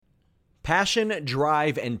Passion,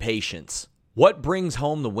 drive, and patience. What brings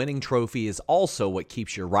home the winning trophy is also what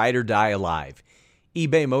keeps your ride or die alive.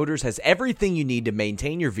 eBay Motors has everything you need to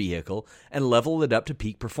maintain your vehicle and level it up to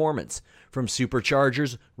peak performance. From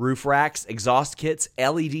superchargers, roof racks, exhaust kits,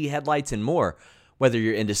 LED headlights, and more. Whether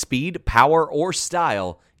you're into speed, power, or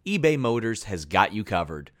style, eBay Motors has got you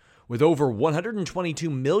covered. With over 122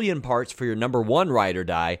 million parts for your number one ride or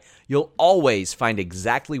die, you'll always find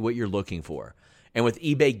exactly what you're looking for. And with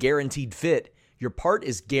eBay Guaranteed Fit, your part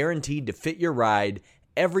is guaranteed to fit your ride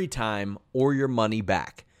every time or your money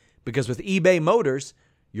back. Because with eBay Motors,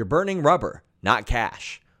 you're burning rubber, not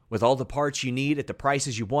cash. With all the parts you need at the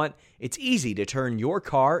prices you want, it's easy to turn your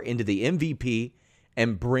car into the MVP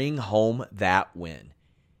and bring home that win.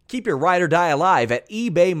 Keep your ride or die alive at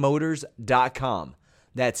ebaymotors.com.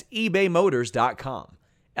 That's ebaymotors.com.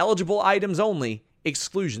 Eligible items only.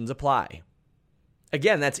 Exclusions apply.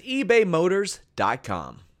 Again, that's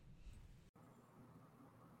ebaymotors.com.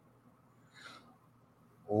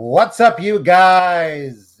 What's up, you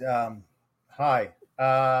guys? Hi.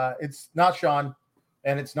 It's not Sean,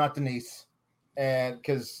 and it's not Denise, and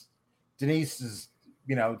because Denise is,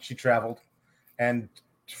 she traveled, and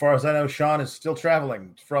as far as I know, Sean is still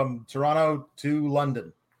traveling from Toronto to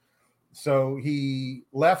London. So he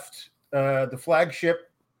left the flagship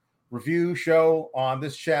review show on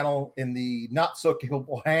this channel in the not so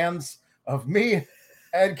capable hands of me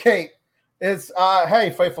and Kate. It's hey,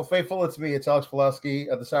 faithful, it's me. It's Alex Pulaski,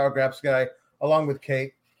 the Sour Graps guy, along with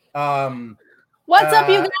Kate. What's up,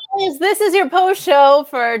 you guys? This is your post show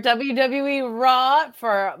for WWE Raw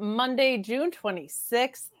for Monday, June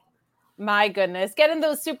 26th. My goodness, get in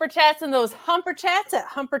those super chats and those humper chats at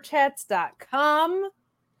humperchats.com.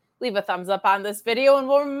 Leave a thumbs up on this video, and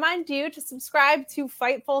we'll remind you to subscribe to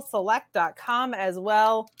FightfulSelect.com as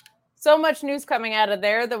well. So much news coming out of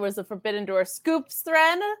there. There was a Forbidden Door Scoops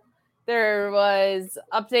thread. There was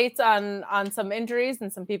updates on some injuries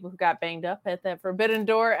and some people who got banged up at the Forbidden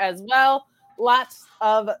Door as well. Lots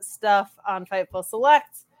of stuff on Fightful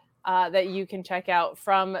Select that you can check out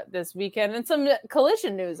from this weekend. And some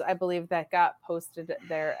Collision news, I believe, that got posted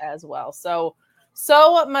there as well. So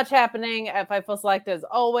much happening at Fightful Select as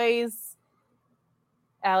always.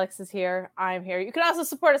 Alex is here. I'm here. You can also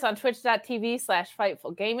support us on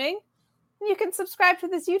twitch.tv/FightfulGaming. And you can subscribe to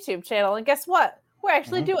this YouTube channel. And guess what? We're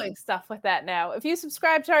actually doing stuff with that now. If you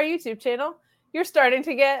subscribe to our YouTube channel, you're starting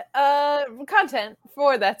to get content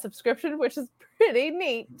for that subscription, which is pretty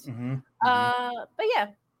neat. But yeah,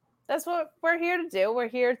 that's what we're here to do. We're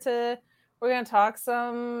going to talk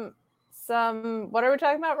some, what are we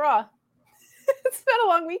talking about? Raw. It's been a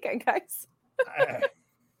long weekend, guys.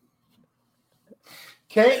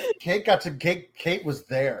 Kate was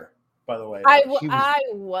there, by the way. I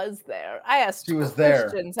was there. I asked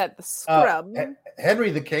questions at the scrub.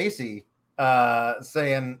 Henry the Casey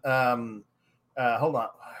saying, hold on.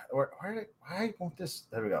 Why won't this?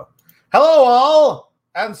 There we go. Hello, all,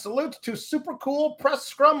 and salute to super cool press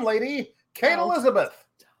scrum lady, Kate Elizabeth.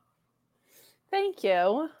 Thank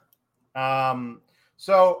you. Well,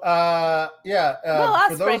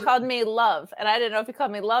 Osprey called me Love, and I didn't know if he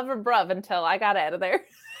called me Love or Bruv until I got out of there.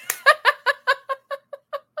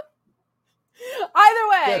 Either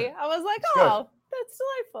way, good. I was like, that's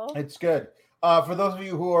delightful. It's good. For those of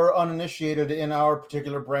you who are uninitiated in our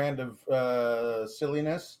particular brand of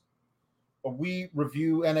silliness, we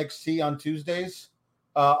review NXT on Tuesdays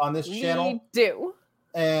on this channel. We do.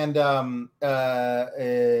 And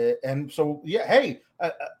so, yeah, hey,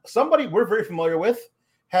 somebody we're very familiar with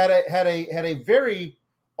had a very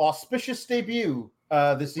auspicious debut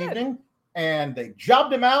this evening, and they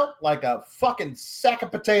jobbed him out like a fucking sack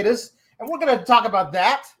of potatoes. And we're going to talk about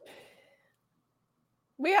that.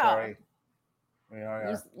 We are. Sorry. We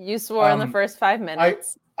are. You swore in the first 5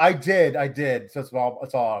 minutes. I did. So it's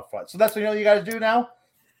all fun. So that's what you got to do now.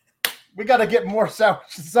 We got to get more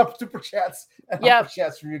super chats and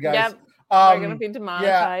chats from you guys. Yep. We're going to be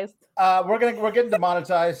demonetized. Yeah. We're getting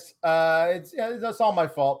demonetized. That's all my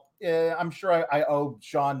fault. I'm sure I owe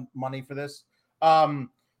Sean money for this. We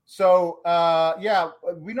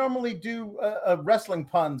normally do wrestling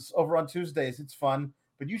puns over on Tuesdays. It's fun,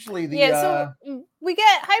 but usually so we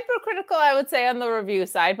get hypercritical, I would say, on the review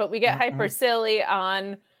side, but we get hyper silly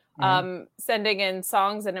on sending in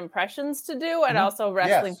songs and impressions to do, and also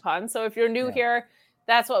wrestling puns. So if you're new here,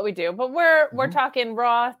 that's what we do. But we're talking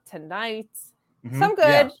Raw tonight. Some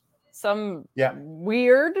good, some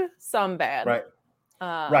weird, some bad. Right.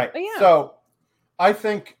 Right. So I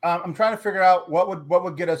think I'm trying to figure out what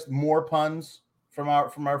would get us more puns from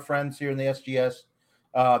our friends here in the SGS,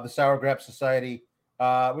 the Sour Grap Society.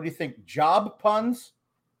 What do you think? Job puns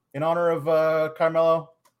in honor of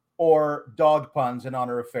Carmelo, or dog puns in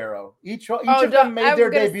honor of Pharaoh. Each of them made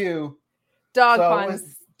their debut. Dog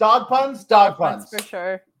puns. Dog puns. Dog puns for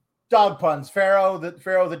sure. Dog puns. Pharaoh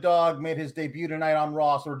the dog made his debut tonight on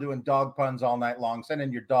Raw, so we're doing dog puns all night long. Send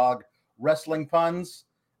in your dog wrestling puns.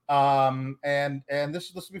 And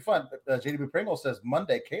this will be fun. JW Pringle says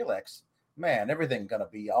Monday Kalex. Man, everything gonna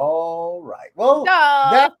be all right. Well,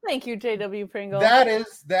 thank you, JW Pringle. That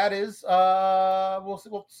is.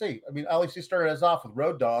 We'll see. I mean, at least you started us off with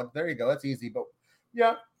Road Dog. There you go. That's easy, but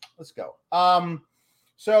yeah, let's go.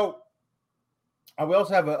 So we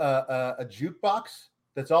also have a jukebox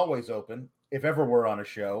that's always open. If ever we're on a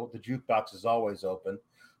show, the jukebox is always open.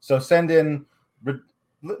 So send in.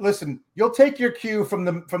 Listen, you'll take your cue from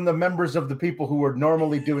the members of the people who are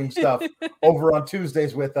normally doing stuff over on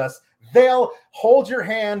Tuesdays with us. They'll hold your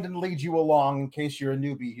hand and lead you along in case you're a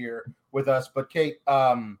newbie here with us. But Kate,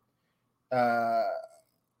 a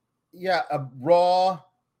Raw.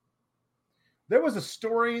 There was a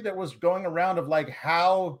story that was going around of like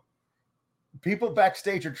how people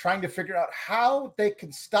backstage are trying to figure out how they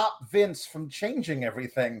can stop Vince from changing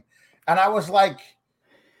everything. And I was like,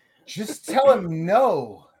 just tell him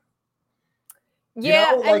no.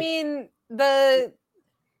 Yeah, I mean, the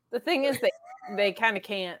thing is they kind of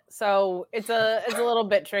can't. So it's a little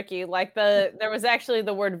bit tricky. Like there was actually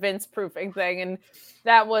the word Vince proofing thing, and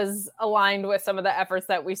that was aligned with some of the efforts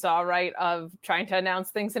that we saw, right, of trying to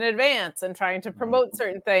announce things in advance and trying to promote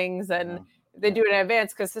certain things, and they do it in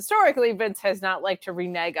advance because historically Vince has not liked to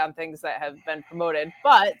renege on things that have been promoted.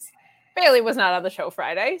 But Bayley was not on the show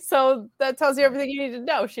Friday, so that tells you everything you need to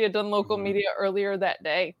know. She had done local media earlier that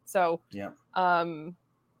day, so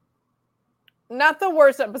not the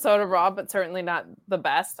worst episode of Raw, but certainly not the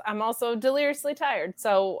best. I'm also deliriously tired,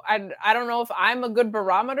 so I don't know if I'm a good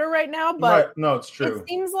barometer right now, but no, it's true. It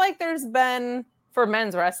seems like there's been, for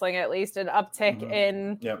men's wrestling at least, an uptick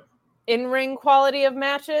in ring quality of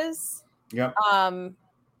matches. Yep.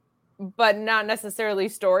 But not necessarily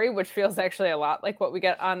story, which feels actually a lot like what we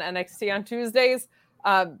get on NXT on Tuesdays.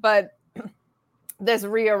 But this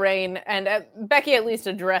Rhea reign, and Becky at least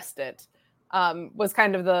addressed it, was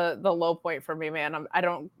kind of the low point for me, man. I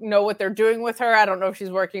don't know what they're doing with her. I don't know if she's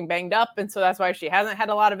working banged up, and so that's why she hasn't had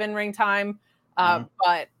a lot of in-ring time.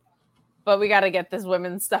 But we got to get this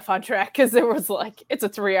women's stuff on track, because there was it's a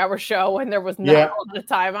 3-hour show, and there was not a lot of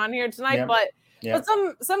time on here tonight. But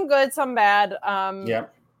some good, some bad.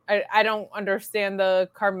 I don't understand the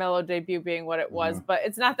Carmelo debut being what it was, but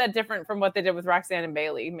it's not that different from what they did with Roxanne and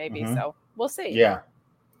Bayley, maybe. So we'll see. Yeah.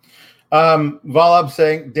 Volub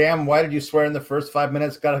saying, damn, why did you swear in the first 5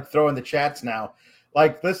 minutes? Got to throw in the chats now.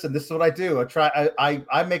 Like, listen, this is what I do.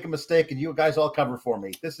 I make a mistake and you guys all cover for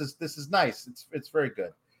me. This is nice. It's very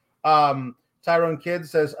good. Tyrone Kidd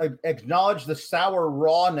says, I acknowledge the sour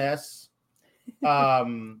rawness. This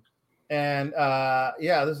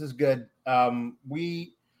is good.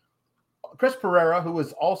 Chris Pereira, who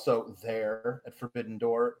was also there at Forbidden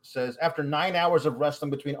Door, says, after 9 hours of wrestling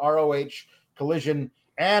between ROH, Collision,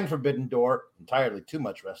 and Forbidden Door, entirely too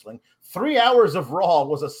much wrestling, 3 hours of Raw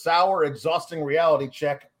was a sour, exhausting reality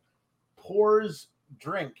check. Pours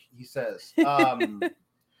drink, he says.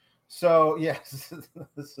 So, yes,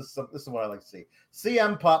 this is what I like to see.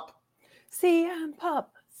 CM Pup.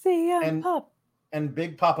 And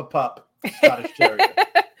Big Papa Pup, Scottish Terrier.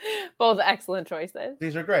 Both excellent choices.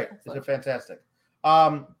 These are great. These are fantastic.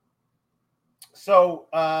 And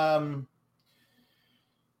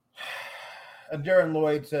Darren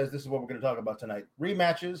Lloyd says this is what we're going to talk about tonight.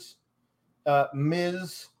 Rematches.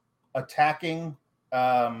 Miz attacking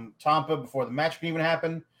Tampa before the match can even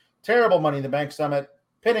happen. Terrible Money in the Bank Summit.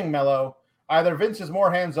 Pinning Mello. Either Vince is more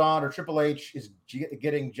hands-on or Triple H is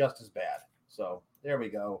getting just as bad. So there we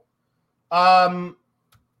go. So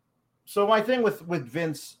my thing with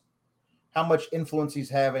Vince, how much influence he's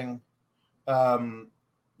having,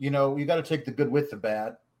 you got to take the good with the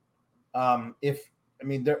bad.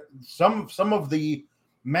 Some of the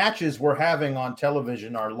matches we're having on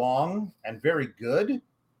television are long and very good,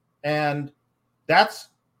 and that's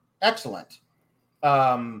excellent.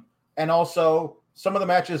 And also some of the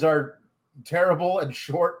matches are terrible and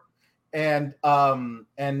short, and some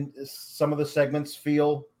of the segments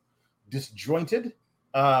feel disjointed.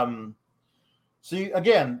 See,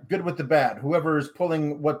 again, good with the bad. Whoever is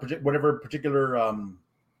pulling whatever particular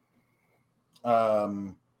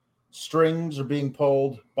strings are being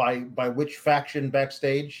pulled by which faction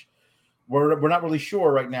backstage, we're not really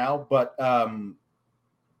sure right now. But I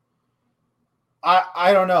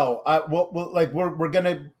don't know. We're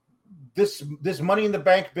gonna this Money in the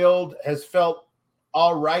Bank build has felt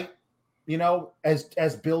all right,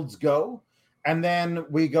 as builds go. And then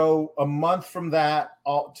we go a month from that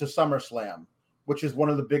to SummerSlam, which is one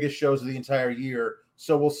of the biggest shows of the entire year.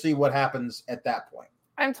 So we'll see what happens at that point.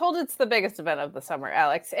 I'm told it's the biggest event of the summer,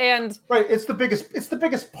 Alex. And right, it's the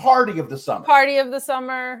biggest party of the summer. Party of the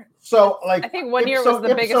summer. So like I think one year was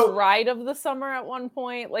the biggest ride of the summer at one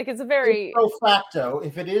point. Like it's a very ipso facto,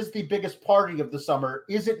 if it is the biggest party of the summer,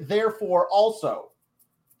 is it therefore also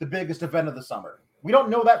the biggest event of the summer? We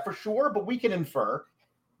don't know that for sure, but we can infer.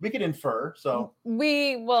 So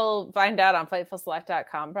we will find out on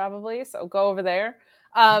FightfulSelect.com probably. So go over there.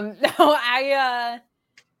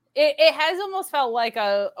 It has almost felt like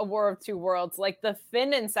a War of Two Worlds. Like the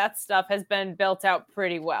Finn and Seth stuff has been built out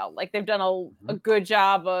pretty well. Like they've done a good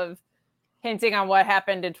job of hinting on what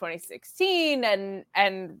happened in 2016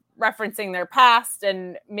 and referencing their past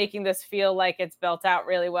and making this feel like it's built out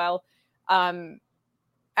really well. And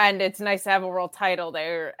it's nice to have a world title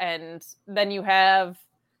there. And then you have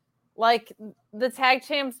like the tag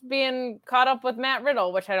champs being caught up with Matt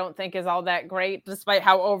Riddle, which I don't think is all that great, despite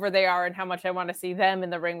how over they are and how much I want to see them in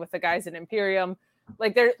the ring with the guys in Imperium.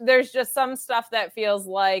 Like there's just some stuff that feels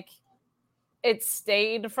like it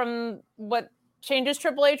stayed from what changes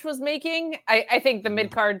Triple H was making. I think the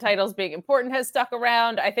mid-card titles being important has stuck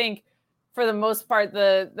around. I think for the most part,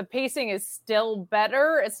 the pacing is still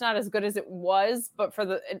better. It's not as good as it was, but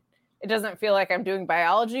it doesn't feel like I'm doing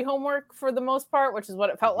biology homework for the most part, which is what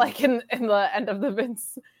it felt like in the end of the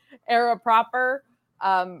Vince era proper.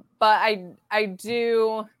 But it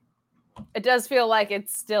does feel like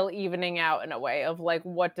it's still evening out in a way of like,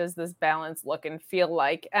 what does this balance look and feel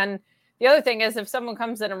like? And the other thing is if someone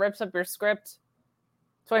comes in and rips up your script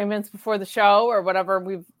 20 minutes before the show or whatever,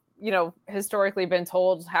 we've, historically been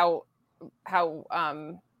told how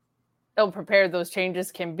ill prepared those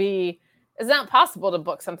changes can be. It's not possible to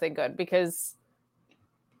book something good because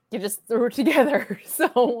you just threw it together.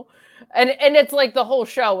 So, and it's like the whole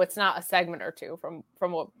show. It's not a segment or two from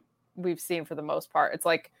what we've seen for the most part. It's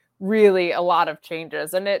like really a lot of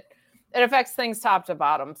changes, and it affects things top to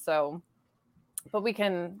bottom. So, but we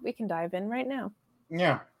can dive in right now.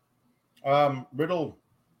 Yeah, Riddle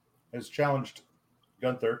has challenged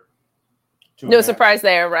Gunther. No surprise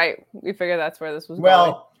there, right? We figured that's where this was going.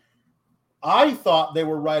 Well, I thought they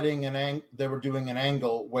were doing an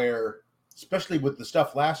angle where, especially with the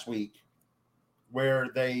stuff last week, where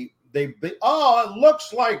they it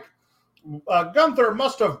looks like Gunther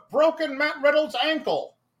must have broken Matt Riddle's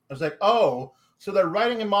ankle. I was like, oh, so they're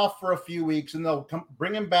writing him off for a few weeks, and they'll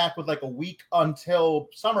bring him back with like a week until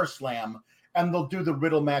SummerSlam, and they'll do the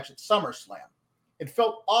Riddle match at SummerSlam. It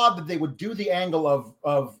felt odd that they would do the angle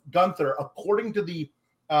of Gunther, according to the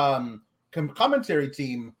commentary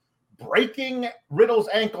team, breaking Riddle's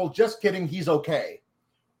ankle. Just kidding, he's okay.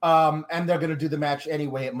 And they're going to do the match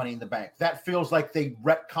anyway at Money in the Bank. That feels like they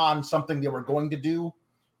retconned something they were going to do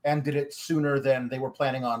and did it sooner than they were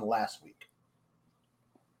planning on last week.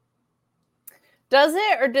 Does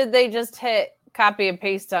it, or did they just hit copy and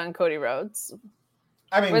paste on Cody Rhodes?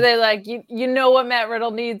 I mean, were they like, you know what Matt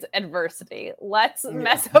Riddle needs? Adversity. Let's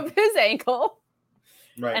mess up his ankle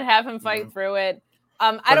and have him fight through it.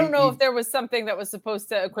 I don't know if there was something that was supposed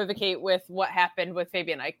to equivocate with what happened with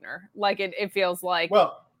Fabian Eichner. Like it feels like.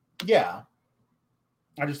 Well, yeah.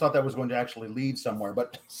 I just thought that was going to actually lead somewhere,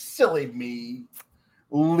 but silly me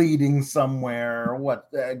leading somewhere.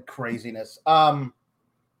 What craziness.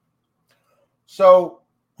 So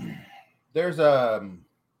there's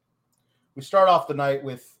we start off the night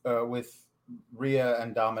with Rhea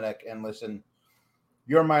and Dominic, and listen,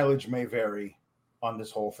 your mileage may vary on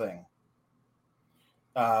this whole thing.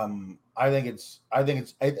 I think it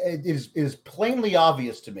is plainly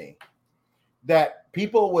obvious to me that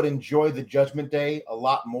people would enjoy the Judgment Day a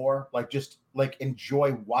lot more, just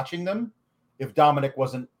enjoy watching them, if Dominic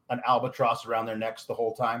wasn't an albatross around their necks the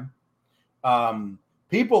whole time.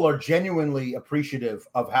 People are genuinely appreciative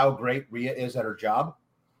of how great Rhea is at her job,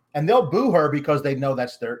 and they'll boo her because they know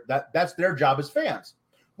that's their job as fans.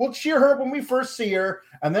 We'll cheer her when we first see her,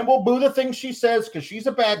 and then we'll boo the things she says because she's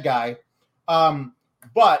a bad guy.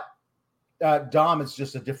 But Dom is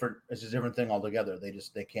just a different thing altogether.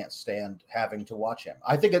 They can't stand having to watch him.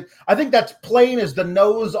 I think that's plain as the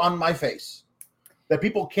nose on my face, that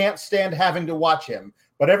people can't stand having to watch him.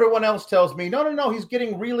 But everyone else tells me, no, he's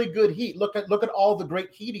getting really good heat. Look at all the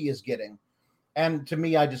great heat he is getting. And to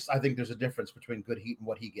me, I think there's a difference between good heat and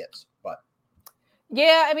what he gets. But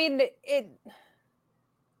yeah, I mean,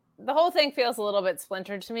 the whole thing feels a little bit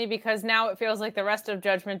splintered to me, because now it feels like the rest of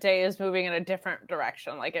Judgment Day is moving in a different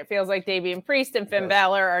direction. Like it feels like Damian Priest and Finn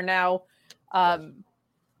Balor are now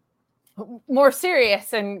more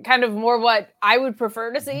serious and kind of more what I would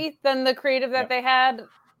prefer to see than the creative that they had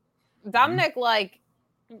Dominic, like,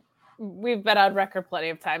 we've been on record plenty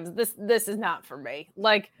of times. This is not for me.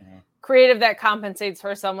 Like, creative that compensates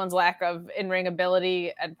for someone's lack of in-ring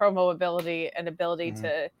ability and promo ability and ability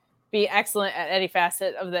to be excellent at any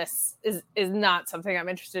facet of this is not something I'm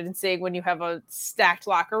interested in seeing when you have a stacked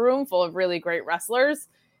locker room full of really great wrestlers.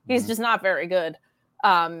 He's just not very good.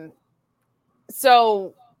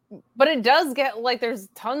 So, but it does get, like, there's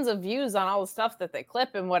tons of views on all the stuff that they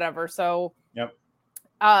clip and whatever. So,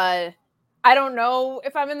 I don't know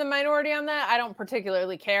if I'm in the minority on that. I don't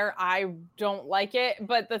particularly care. I don't like it.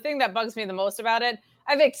 But the thing that bugs me the most about it,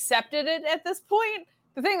 I've accepted it at this point.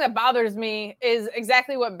 The thing that bothers me is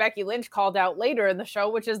exactly what Becky Lynch called out later in the show,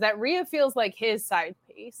 which is that Rhea feels like his side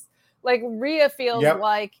piece. Like, Rhea feels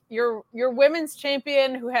like your women's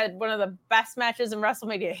champion who had one of the best matches in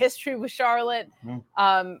WrestleMania history with Charlotte,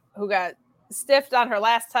 who got stiffed on her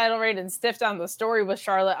last title reign and stiffed on the story with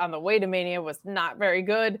Charlotte on the way to Mania, was not very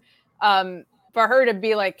good. For her to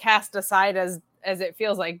be, like, cast aside as it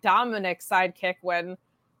feels like Dominic's sidekick when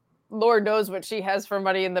Lord knows what she has for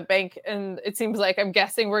Money in the Bank. And it seems like, I'm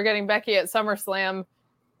guessing we're getting Becky at SummerSlam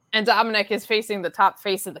and Dominic is facing the top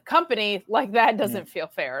face of the company. Like, that doesn't feel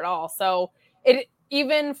fair at all. So it,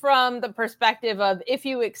 even from the perspective of, if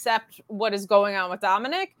you accept what is going on with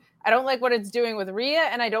Dominic, I don't like what it's doing with Rhea.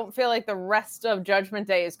 And I don't feel like the rest of Judgment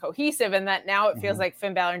Day is cohesive, and that now it feels like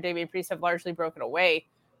Finn Balor and Damian Priest have largely broken away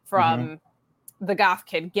from the goth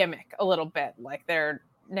kid gimmick a little bit. Like, they're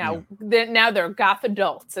they're goth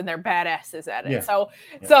adults and they're badasses at it. So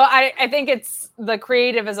I think it's, the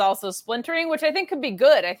creative is also splintering, which I think could be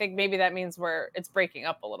good. I think maybe that means it's breaking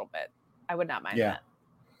up a little bit. I would not mind that.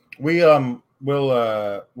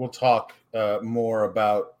 We'll talk more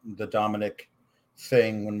about the Dominic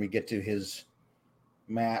thing when we get to his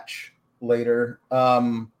match later.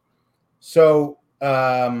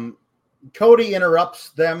 Cody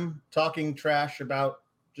interrupts them talking trash about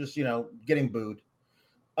just, getting booed.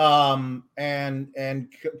 And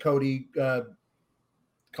Cody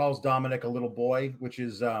calls Dominic a little boy, which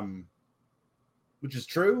is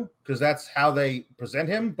true, because that's how they present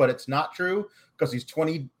him, but it's not true because he's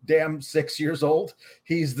 26 years old.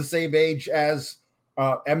 He's the same age as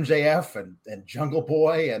MJF and Jungle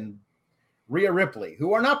Boy and Rhea Ripley,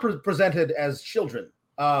 who are not presented as children.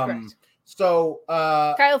 Correct. So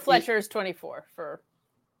Kyle Fletcher is 24 for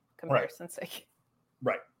comparison's sake.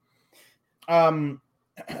 Right.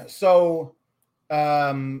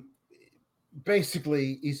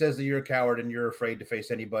 Basically, he says that you're a coward and you're afraid to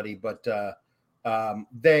face anybody. But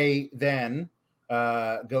they then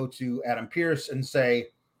go to Adam Pearce and say,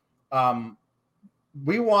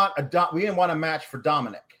 we want a match for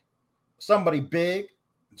Dominic, somebody big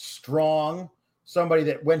and strong, somebody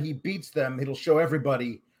that when he beats them, it'll show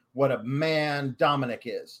everybody what a man Dominic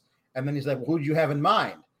is. And then he's like, well, who do you have in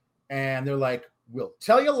mind? And they're like, we'll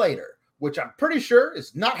tell you later, which I'm pretty sure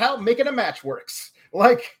is not how making a match works.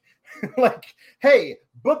 Like, hey,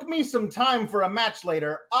 book me some time for a match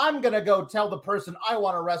later. I'm going to go tell the person I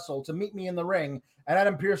want to wrestle to meet me in the ring. And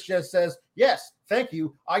Adam Pearce just says, yes, thank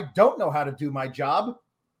you. I don't know how to do my job.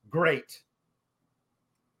 Great.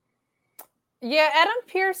 Yeah, Adam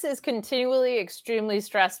Pearce is continually extremely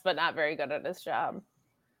stressed, but not very good at his job.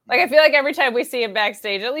 Like, I feel like every time we see him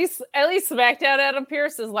backstage, at least SmackDown, Adam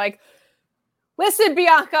Pearce is like, listen,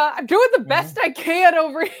 Bianca, I'm doing the best I can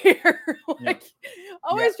over here.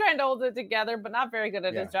 Always trying to hold it together, but not very good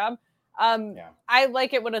at his job. I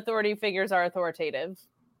like it when authority figures are authoritative.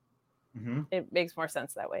 It makes more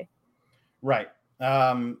sense that way. Right.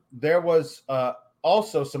 There was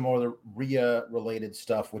also some more Rhea-related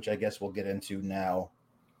stuff, which I guess we'll get into now.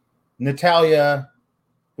 Natalya,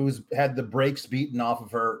 who's had the brakes beaten off of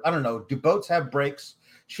her. I don't know. Do boats have brakes?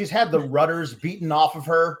 She's had the rudders beaten off of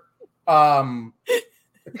her a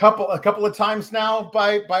couple of times now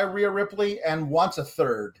by Rhea Ripley, and wants a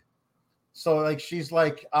third. So, like, she's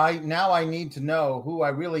like, I need to know who I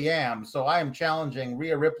really am. So I am challenging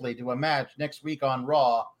Rhea Ripley to a match next week on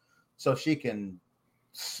Raw, so she can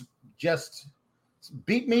just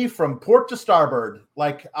beat me from port to starboard.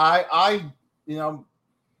 Like, I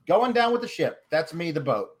going down with the ship. That's me, the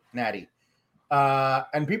boat, Natty.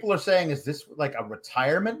 And people are saying, is this like a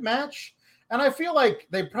retirement match? And I feel like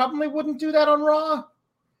they probably wouldn't do that on Raw.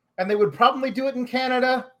 And they would probably do it in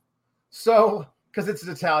Canada. So, because it's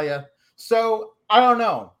Natalya. So, I don't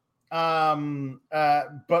know.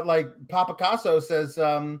 But like Papa Casso says,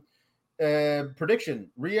 prediction,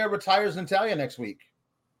 Rhea retires Natalya next week.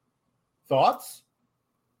 Thoughts?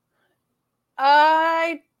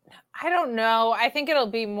 I don't know. I think it'll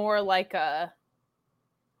be more like a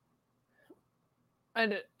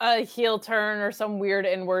a heel turn or some weird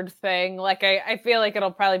inward thing. Like I feel like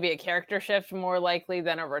it'll probably be a character shift more likely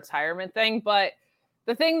than a retirement thing. But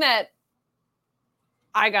the thing that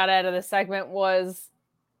I got out of this segment was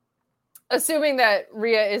assuming that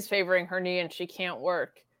Rhea is favoring her knee and she can't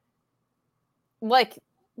work. Like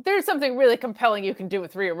there's something really compelling you can do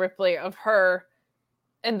with Rhea Ripley of her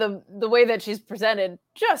and the way that she's presented,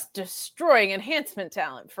 just destroying enhancement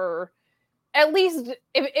talent for at least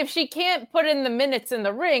if she can't put in the minutes in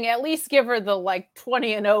the ring, at least give her the like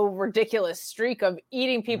 20-0 ridiculous streak of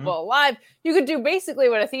eating people alive. You could do basically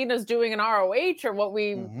what Athena's doing in ROH or what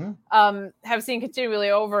we have seen continually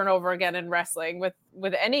over and over again in wrestling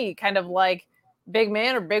with any kind of like big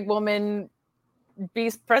man or big woman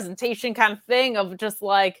beast presentation kind of thing of just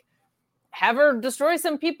like have her destroy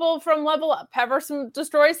some people from Level Up, have her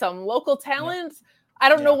destroy some local talents. Yeah. I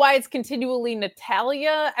don't know why it's continually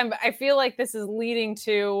Natalya. I feel like this is leading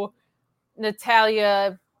to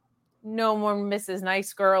Natalya, no more Mrs.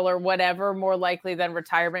 Nice Girl or whatever, more likely than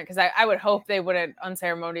retirement. Because I would hope they wouldn't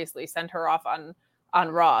unceremoniously send her off on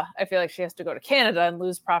Raw. I feel like she has to go to Canada and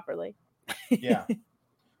lose properly. Yeah.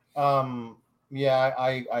 Yeah,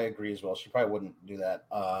 I agree as well. She probably wouldn't do that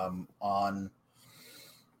on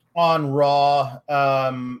Raw.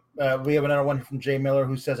 We have another one from Jay Miller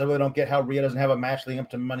who says, I really don't get how Rhea doesn't have a match leading up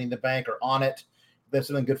to Money in the Bank or on it. There's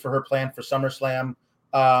something good for her plan for SummerSlam.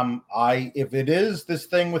 If it is this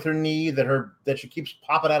thing with her knee that she keeps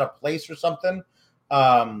popping out of place or something.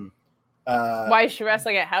 Why is she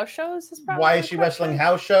wrestling at house shows? Why is she wrestling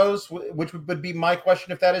house shows? Which would be my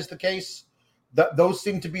question if that is the case. Those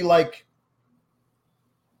seem to be like,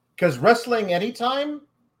 because wrestling anytime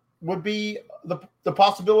would be the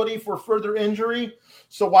possibility for further injury.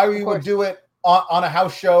 So why we would do it on a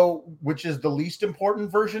house show, which is the least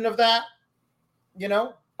important version of that, you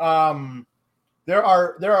know? There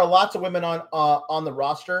are lots of women on the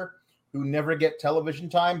roster who never get television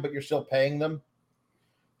time, but you're still paying them.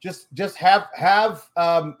 Just have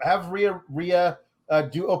Rhea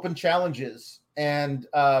do open challenges, and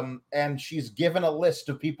she's given a list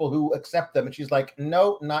of people who accept them, and she's like,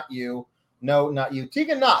 no, not you. No, not you.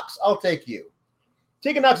 Tegan Nox, I'll take you.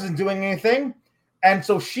 Tegan Nox isn't doing anything. And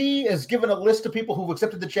so she is given a list of people who've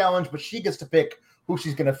accepted the challenge, but she gets to pick who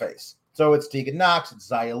she's going to face. So it's Tegan Nox, it's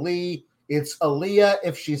Xia Li, it's Aaliyah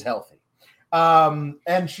if she's healthy.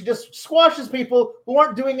 And she just squashes people who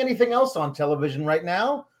aren't doing anything else on television right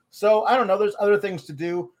now. So I don't know. There's other things to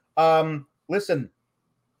do. Listen,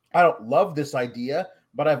 I don't love this idea,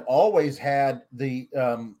 but I've always had the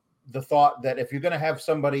thought that if you're going to have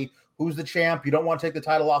somebody who's the champ, you don't want to take the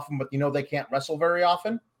title off them, but you know they can't wrestle very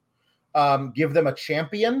often. Give them a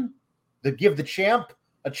champion. Give the champ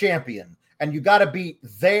a champion. And you got to be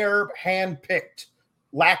their hand-picked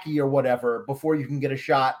lackey or whatever before you can get a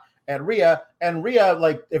shot at Rhea. And Rhea,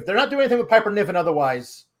 like, if they're not doing anything with Piper Niven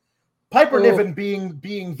otherwise, Piper Niven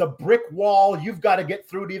being the brick wall you've got to get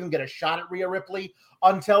through to even get a shot at Rhea Ripley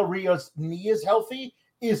until Rhea's knee is healthy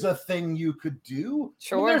is a thing you could do.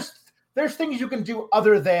 Sure. I mean, there's things you can do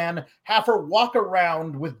other than have her walk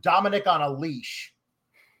around with Dominic on a leash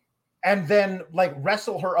and then like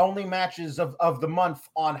wrestle her only matches of the month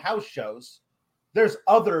on house shows. There's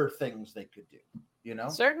other things they could do, you know?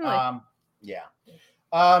 Certainly. Yeah.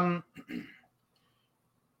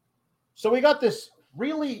 So we got this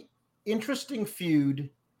really interesting feud,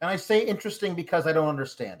 and I say interesting because I don't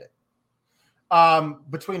understand it.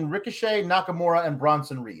 Between Ricochet, Nakamura, and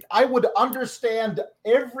Bronson Reed. I would understand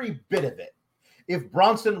every bit of it if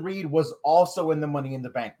Bronson Reed was also in the Money in the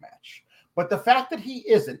Bank match. But the fact that he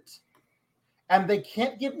isn't, and they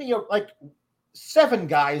can't give me like 7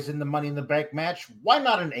 guys in the Money in the Bank match, why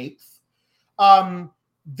not an 8th?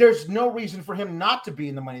 There's no reason for him not to be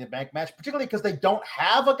in the Money in the Bank match, particularly because they don't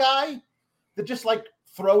have a guy that just like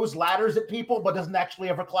throws ladders at people but doesn't actually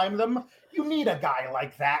ever climb them. You need a guy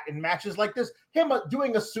like that in matches like this. Him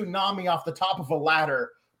doing a tsunami off the top of a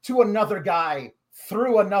ladder to another guy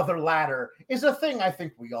through another ladder is a thing I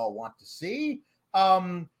think we all want to see.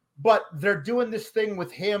 But they're doing this thing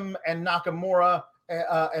with him and Nakamura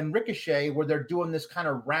and Ricochet where they're doing this kind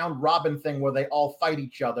of round robin thing where they all fight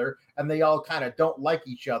each other and they all kind of don't like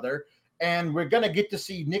each other. And we're going to get to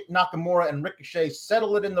see Nick Nakamura and Ricochet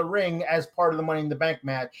settle it in the ring as part of the Money in the Bank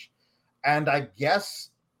match. And I guess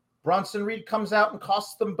Bronson Reed comes out and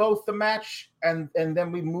costs them both the match, and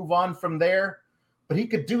then we move on from there. But he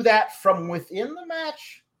could do that from within the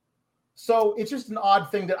match. So it's just an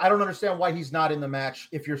odd thing that I don't understand why he's not in the match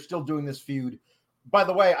if you're still doing this feud. By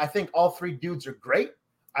the way, I think all 3 dudes are great.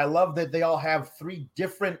 I love that they all have 3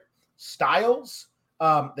 different styles.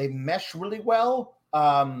 They mesh really well.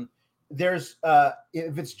 there's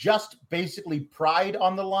if it's just basically pride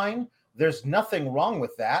on the line, there's nothing wrong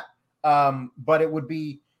with that. But it would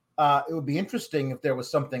be interesting if there was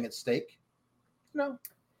something at stake. No,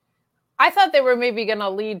 I thought they were maybe going to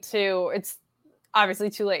lead to. It's obviously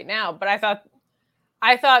too late now, but I thought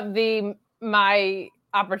my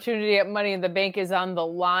opportunity at Money in the Bank is on the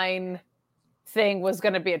line thing was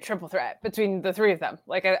going to be a triple threat between the three of them.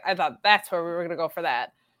 Like I thought that's where we were going to go for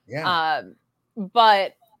that. Yeah.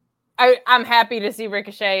 But I'm happy to see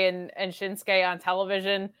Ricochet and Shinsuke on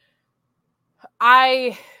television.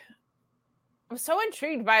 I'm so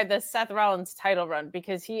intrigued by the Seth Rollins title run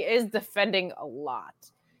because he is defending a lot.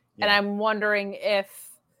 Yeah. And I'm wondering if,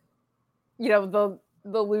 the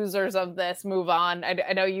losers of this move on.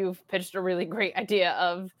 I know you've pitched a really great idea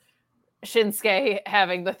of Shinsuke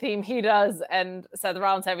having the theme he does and Seth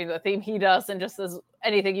Rollins having the theme he does, and just as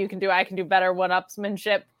anything you can do, I can do better,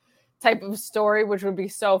 one-upsmanship type of story, which would be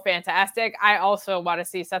so fantastic. I also want to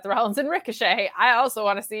see Seth Rollins and Ricochet. I also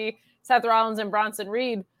want to see Seth Rollins and Bronson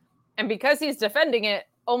Reed. And because he's defending it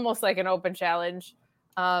almost like an open challenge,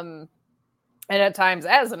 and at times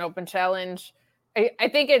as an open challenge, I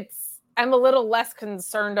think I'm a little less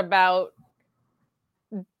concerned about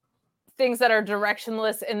things that are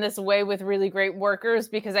directionless in this way with really great workers,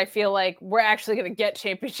 because I feel like we're actually going to get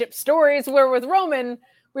championship stories, where with Roman,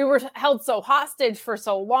 we were held so hostage for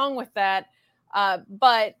so long with that.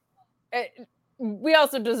 But we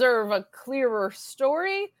also deserve a clearer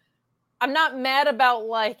story. I'm not mad about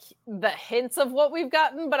like the hints of what we've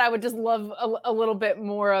gotten, but I would just love a little bit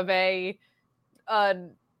more of a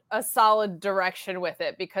solid direction with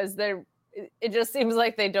it, because it just seems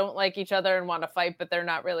like they don't like each other and want to fight, but they're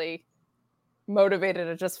not really motivated.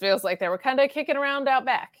 It just feels like they were kind of kicking around out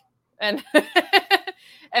back and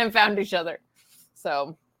and found each other.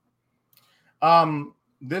 So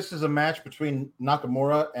this is a match between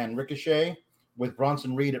Nakamura and Ricochet with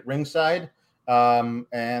Bronson Reed at ringside.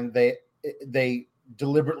 And they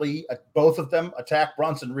deliberately, both of them attack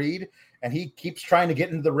Bronson Reed, and he keeps trying to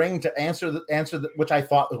get into the ring to answer which I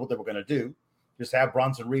thought was what they were going to do, just have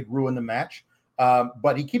Bronson Reed ruin the match.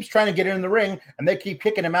 But he keeps trying to get in the ring, and they keep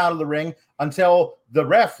kicking him out of the ring until the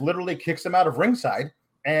ref literally kicks him out of ringside,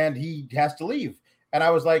 and he has to leave. And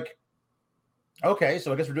I was like, okay,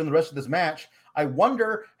 so I guess we're doing the rest of this match. I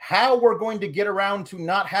wonder how we're going to get around to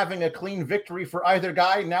not having a clean victory for either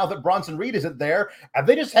guy now that Bronson Reed isn't there. And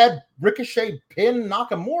they just had Ricochet pin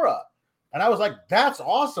Nakamura. And I was like, that's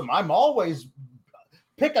awesome. I'm always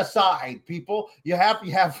pick a side, people. You have.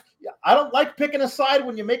 I don't like picking a side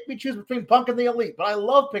when you make me choose between Punk and the Elite, but I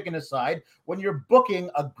love picking a side when you're booking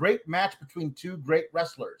a great match between two great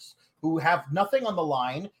wrestlers who have nothing on the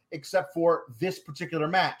line except for this particular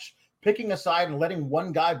match. Picking a side and letting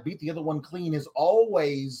one guy beat the other one clean is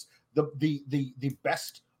always the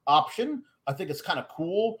best option. I think it's kind of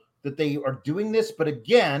cool that they are doing this, but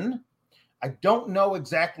again, I don't know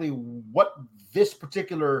exactly what this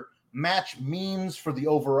particular match means for the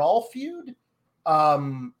overall feud.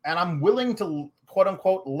 And I'm willing to quote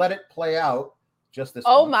unquote let it play out just this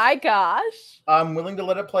once. My gosh. I'm willing to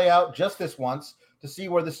let it play out just this once to see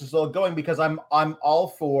where this is all going, because I'm all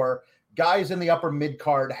for guys in the upper mid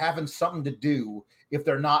card having something to do if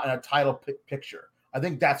they're not in a title picture. I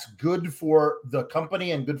think that's good for the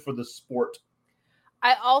company and good for the sport.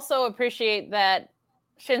 I also appreciate that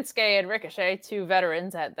Shinsuke and Ricochet, two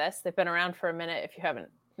veterans at this, they've been around for a minute if you haven't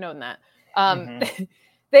known that.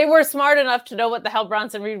 They were smart enough to know what the hell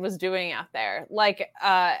Bronson Reed was doing out there. Like,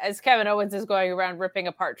 as Kevin Owens is going around ripping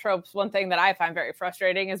apart tropes, one thing that I find very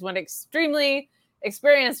frustrating is when extremely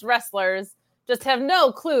experienced wrestlers just have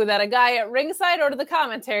no clue that a guy at ringside or to the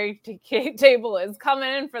commentary table is coming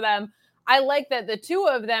in for them. I like that the two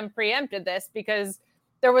of them preempted this, because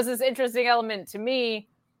there was this interesting element to me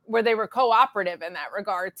where they were cooperative in that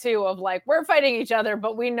regard too, of like, we're fighting each other,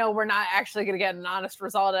 but we know we're not actually going to get an honest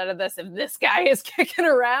result out of this if this guy is kicking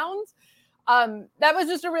around. That was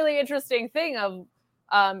just a really interesting thing of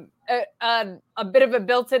a bit of a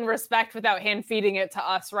built-in respect without hand feeding it to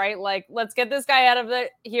us, right? Like, let's get this guy out of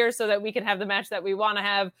here so that we can have the match that we want to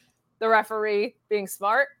have. The referee being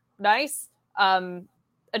smart, nice.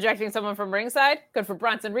 Ejecting someone from ringside, good for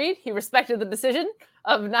Bronson Reed. He respected the decision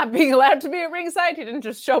of not being allowed to be at ringside. He didn't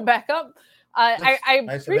just show back up. I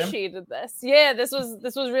nice appreciated this. Yeah, this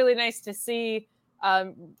was really nice to see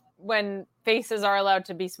when faces are allowed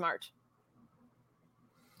to be smart.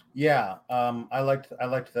 Yeah, I liked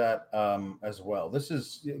that as well. This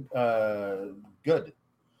is good.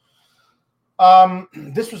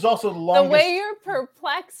 This was also the longest. The way you're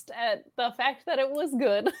perplexed at the fact that it was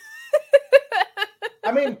good.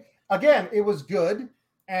 I mean, again, it was good,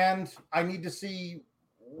 and I need to see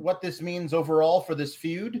what this means overall for this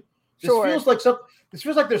feud. Sure. This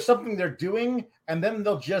feels like there's something they're doing, and then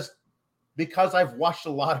they'll just, because I've watched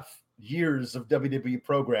a lot of years of WWE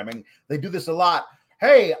programming, they do this a lot.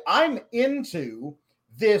 Hey, I'm into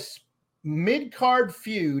this mid-card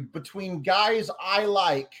feud between guys I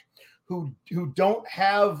like who don't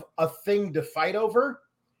have a thing to fight over.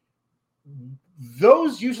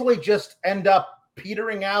 Those usually just end up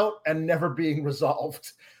petering out and never being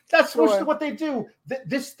resolved. That's what they do.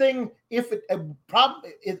 This thing, if it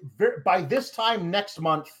by this time next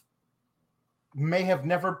month, may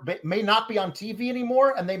not be on TV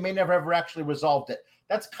anymore, and they may never ever actually resolved it.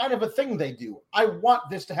 That's kind of a thing they do. I want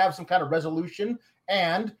this to have some kind of resolution,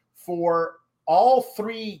 and for all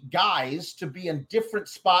three guys to be in different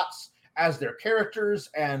spots as their characters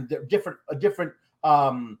and their different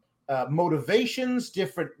motivations,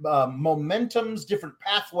 different momentums, different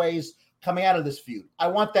pathways coming out of this feud. I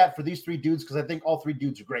want that for these three dudes because I think all three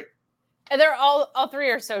dudes are great. And they're all three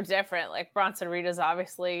are so different. Like Bronson Reed is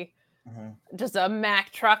obviously just a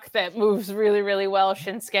Mack truck that moves really, really well.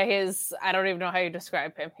 Shinsuke is, I don't even know how you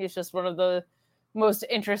describe him. He's just one of the most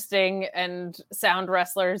interesting and sound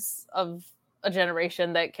wrestlers of a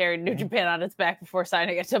generation that carried New Japan on its back before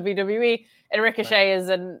signing at WWE. And Ricochet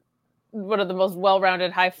is one of the most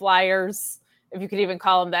well-rounded high flyers, if you could even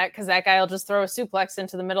call him that, because that guy will just throw a suplex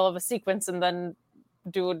into the middle of a sequence and then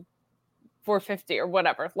do a 450 or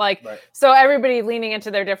whatever. So everybody leaning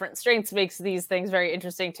into their different strengths makes these things very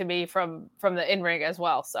interesting to me from the in-ring as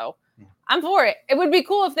well. So I'm for it. It would be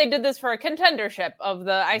cool if they did this for a contendership of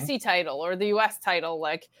the IC title or the US title.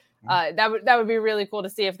 That would be really cool to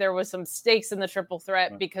see if there was some stakes in the triple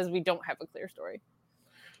threat because we don't have a clear story.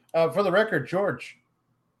 For the record, George,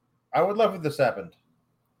 I would love if this happened.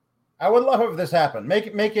 I would love if this happened. Make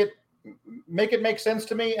it make sense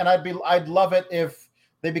to me, and I'd love it if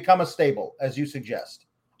they become a stable, as you suggest.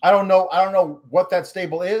 I don't know what that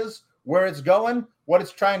stable is, where it's going, what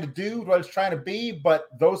it's trying to do, what it's trying to be, but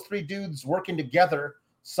those three dudes working together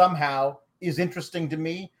somehow is interesting to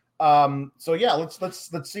me. So yeah,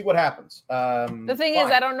 let's see what happens. The thing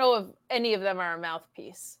is, I don't know if any of them are a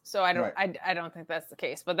mouthpiece, so I don't think that's the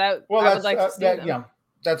case. But I would like to see them. Yeah,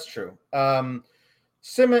 that's true.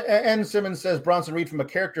 Simmons says Bronson Reed, from a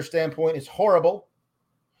character standpoint, is horrible.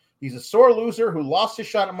 He's a sore loser who lost his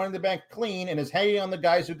shot at Money in the Bank clean and is hanging on the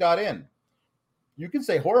guys who got in. You can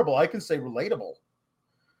say horrible. I can say relatable.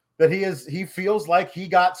 That he feels like he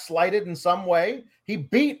got slighted in some way. He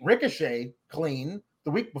beat Ricochet clean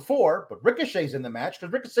the week before, but Ricochet's in the match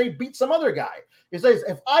because Ricochet beat some other guy. He says,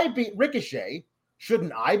 if I beat Ricochet,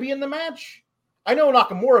 shouldn't I be in the match? I know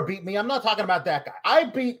Nakamura beat me. I'm not talking about that guy. I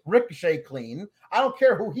beat Ricochet clean. I don't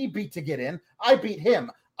care who he beat to get in. I beat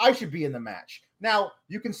him. I should be in the match. Now,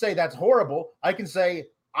 you can say that's horrible. I can say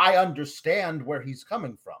I understand where he's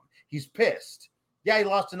coming from. He's pissed. Yeah, he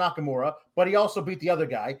lost to Nakamura, but he also beat the other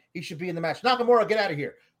guy. He should be in the match. Nakamura, get out of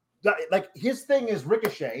here. Like, his thing is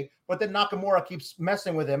Ricochet, but then Nakamura keeps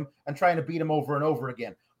messing with him and trying to beat him over and over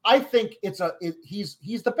again. I think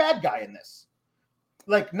he's the bad guy in this.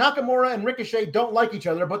 Like, Nakamura and Ricochet don't like each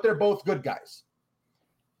other, but they're both good guys.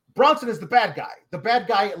 Bronson is the bad guy. The bad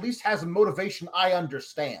guy at least has a motivation I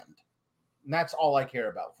understand. And that's all I care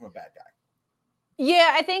about from a bad guy. Yeah,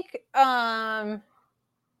 I think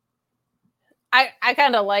I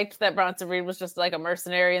kind of liked that Bronson Reed was just like a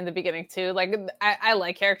mercenary in the beginning too. Like I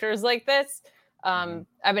like characters like this. I'm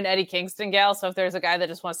an Eddie Kingston gal, so if there's a guy that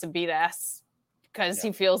just wants to beat ass because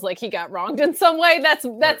he feels like he got wronged in some way, that's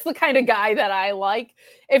the kind of guy that I like.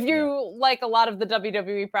 If you like a lot of the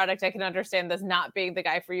WWE product, I can understand this not being the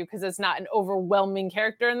guy for you because it's not an overwhelming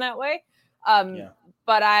character in that way.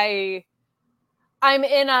 But I'm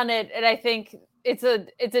in on it, and I think it's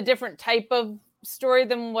a different type of story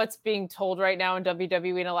than what's being told right now in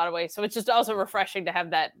WWE in a lot of ways. So it's just also refreshing to have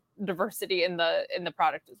that diversity in the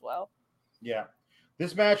product as well. Yeah.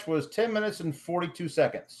 This match was 10 minutes and 42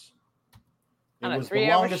 seconds. On a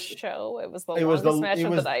 3-hour show. It was the longest match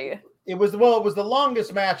of the night. It was the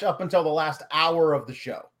longest match up until the last hour of the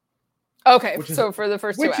show. Okay, so for the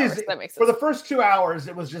first 2 hours, that makes sense. For the first 2 hours,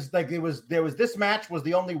 it was just like this match was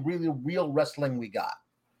the only really real wrestling we got.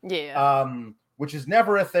 Yeah. Which is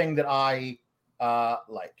never a thing that I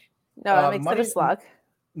like. No, it makes it a slog.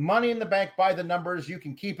 Money in the Bank by the numbers, you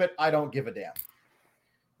can keep it. I don't give a damn.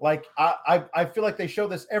 Like I feel like they show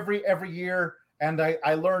this every year, and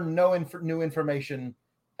I learn no new information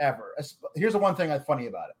ever. Here's the one thing that's funny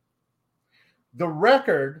about it. The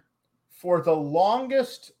record for the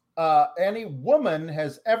longest any woman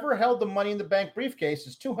has ever held the Money in the Bank briefcase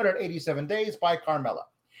is 287 days by Carmelo.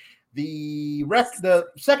 The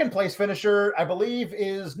second place finisher, I believe,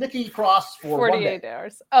 is Nikki Cross for 48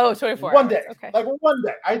 hours. Oh, 24 one hours. day. Okay. Like one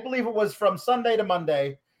day. I believe it was from Sunday to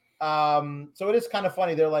Monday. So it is kind of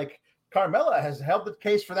funny. They're like, Carmelo has held the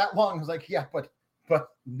case for that long. I was like, yeah, but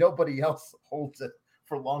nobody else holds it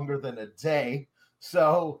for longer than a day.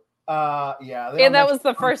 So yeah. And that was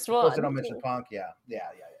the first one. They don't mention Punk. Yeah. It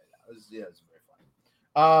was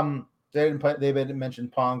very funny. They didn't mention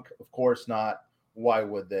Punk, of course not. Why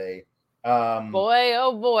would they? Boy,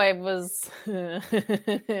 oh boy, it was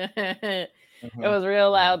it was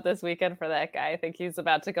real loud this weekend for that guy. I think he's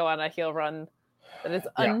about to go on a heel run that is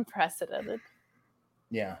unprecedented.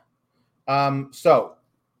 Yeah. So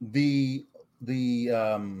the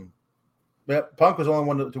Punk was the only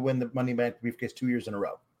one to win the Money Bank briefcase 2 years in a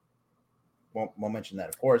row. Won't mention that,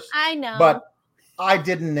 of course. I know, but I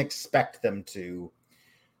didn't expect them to.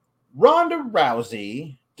 Ronda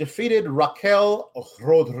Rousey defeated Raquel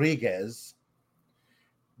Rodriguez.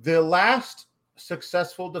 The last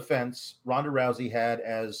successful defense Ronda Rousey had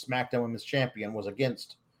as SmackDown Women's Champion was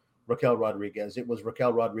against Raquel Rodriguez. It was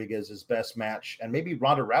Raquel Rodriguez's best match, and maybe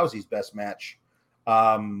Ronda Rousey's best match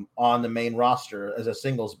on the main roster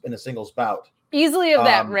in a singles bout. Easily of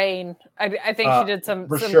that reign. I think she did some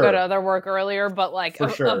good other work earlier, but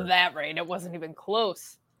of that reign, it wasn't even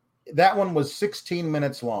close. That one was 16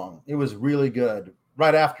 minutes long. It was really good.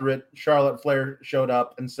 Right after it, Charlotte Flair showed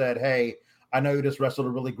up and said, hey, I know you just wrestled a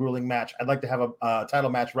really grueling match. I'd like to have a title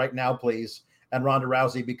match right now, please. And Ronda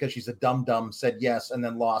Rousey, because she's a dum-dum, said yes and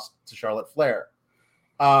then lost to Charlotte Flair.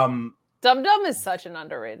 Dum-dum is such an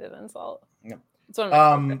underrated insult. Yeah. It's one of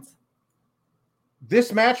my favorites.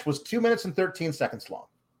 This match was 2 minutes and 13 seconds long.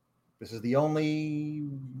 This is the only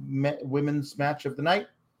women's match of the night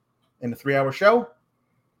in a 3-hour show.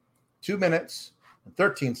 2 minutes and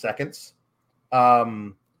 13 seconds.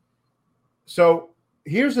 So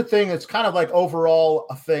here's the thing that's kind of like overall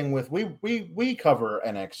a thing with we cover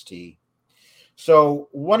NXT. So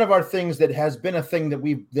one of our things that has been a thing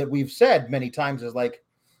that we've said many times is like,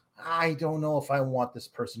 I don't know if I want this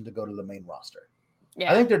person to go to the main roster.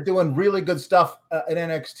 Yeah. I think they're doing really good stuff at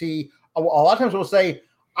NXT. A lot of times we'll say,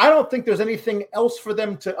 I don't think there's anything else for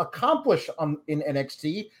them to accomplish in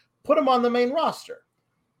NXT. Put them on the main roster.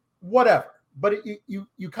 Whatever. But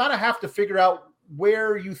you kind of have to figure out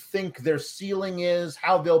where you think their ceiling is,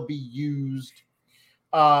 how they'll be used.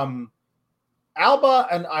 Alba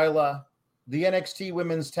and Isla, the NXT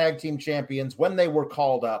Women's Tag Team Champions, when they were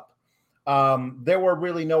called up, there were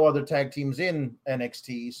really no other tag teams in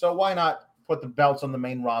NXT. So why not put the belts on the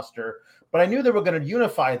main roster? But I knew they were going to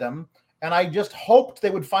unify them, and I just hoped they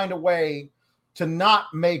would find a way to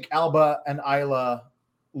not make Alba and Isla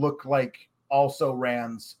look like also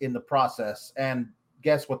rans in the process. And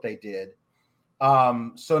guess what they did?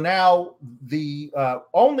 So now the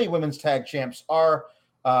only women's tag champs are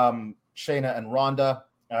Shayna and Ronda.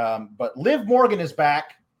 But Liv Morgan is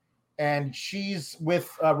back, and she's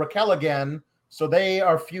with Raquel again. So they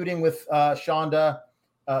are feuding with Shonda.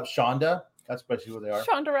 Shonda, that's basically who they are.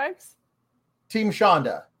 Shonda Rhimes. Team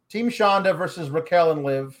Shonda. Team Shonda versus Raquel and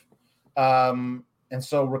Liv. And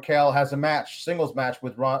so Raquel has a singles match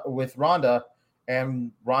with Ronda,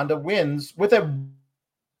 and Ronda wins with a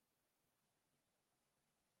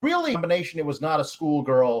really combination. It was not a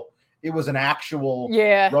schoolgirl. It was an actual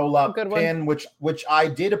roll-up pin, which I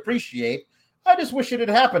did appreciate. I just wish it had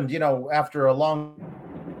happened, after a long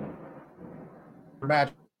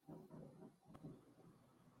match.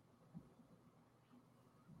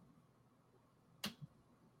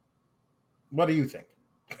 What do you think?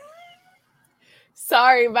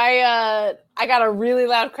 Sorry, I got a really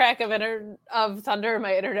loud crack of thunder, and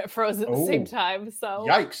my internet froze at the same time. So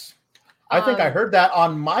yikes! I think I heard that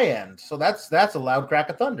on my end. So that's a loud crack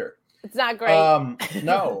of thunder. It's not great.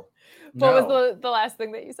 No. What was the last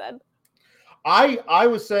thing that you said? I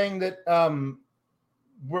was saying that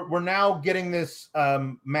we're now getting this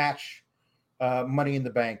match, Money in the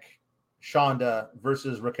Bank, Shonda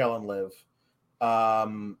versus Raquel and Liv,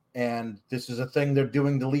 and this is a thing they're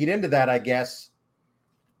doing to lead into that, I guess.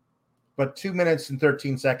 But 2 minutes and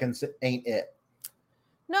 13 seconds ain't it.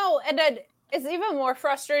 No, and it's even more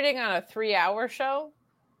frustrating on a 3-hour show.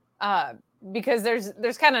 Because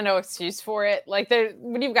there's kind of no excuse for it. Like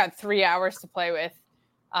when you've got 3 hours to play with,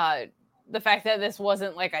 the fact that this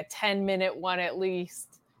wasn't like a 10-minute one at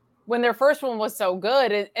least, when their first one was so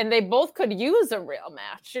good, and they both could use a real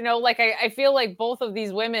match. I feel like both of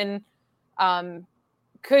these women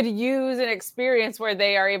could use an experience where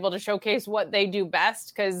they are able to showcase what they do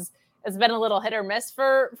best, because it's been a little hit or miss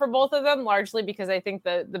for both of them, largely because I think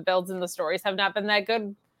the builds and the stories have not been that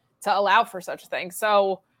good to allow for such a thing.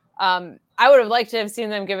 So I would have liked to have seen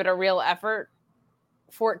them give it a real effort.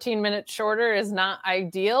 14 minutes shorter is not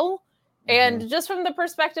ideal. And just from the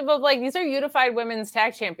perspective of like, these are unified women's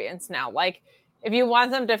tag champions now. Like, if you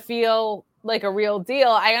want them to feel like a real deal,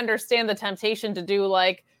 I understand the temptation to do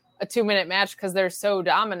like a 2-minute match because they're so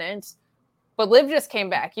dominant. But Liv just came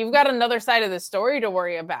back. You've got another side of the story to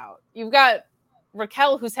worry about. You've got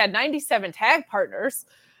Raquel, who's had 97 tag partners,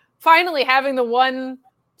 finally having the one.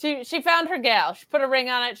 She found her gal. She put a ring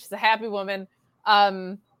on it. She's a happy woman.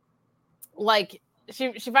 Like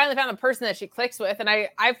she finally found the person that she clicks with, and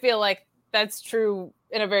I feel like that's true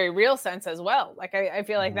in a very real sense as well. Like I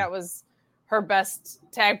feel like that was her best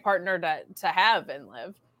tag partner to have in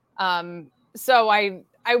Liv. So I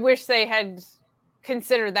wish they had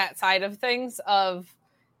considered that side of things. Of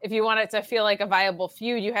if you want it to feel like a viable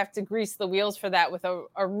feud, you have to grease the wheels for that with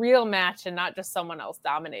a real match and not just someone else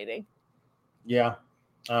dominating. Yeah.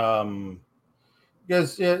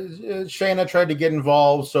 Because Shayna tried to get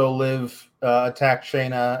involved, so Liv attacked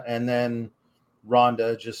Shayna, and then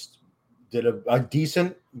Ronda just did a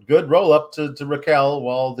decent, good roll up to Raquel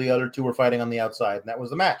while the other two were fighting on the outside, and that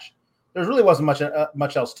was the match. There really wasn't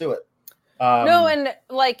much else to it. No, and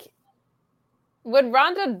like when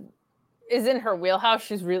Ronda is in her wheelhouse,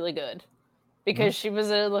 she's really good because she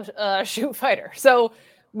was a shoot fighter. So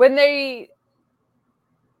when they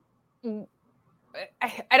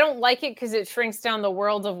I don't like it because it shrinks down the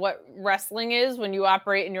world of what wrestling is when you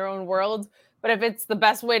operate in your own world. But if it's the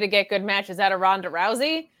best way to get good matches out of Ronda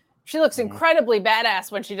Rousey, she looks incredibly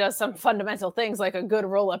badass when she does some fundamental things like a good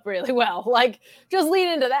roll up really well. Like just lean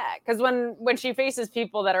into that. Because when she faces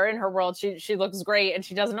people that are in her world, she looks great, and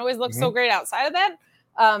she doesn't always look so great outside of that.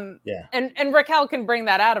 And Raquel can bring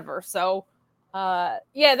that out of her. So that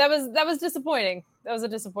was disappointing. That was a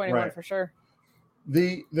disappointing one for sure.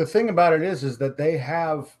 The thing about it is that they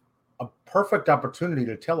have a perfect opportunity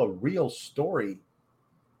to tell a real story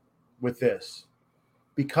with this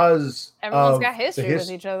because everyone's got history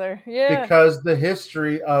with each other. Yeah. Because the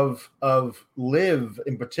history of Liv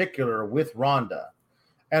in particular with Ronda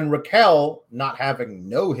and Raquel not having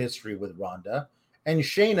no history with Ronda, and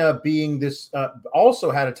Shayna being this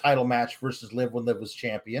also had a title match versus Liv when Liv was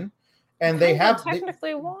champion. And they have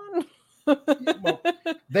technically won. Well,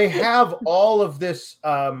 they have all of this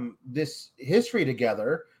this history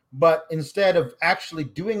together, but instead of actually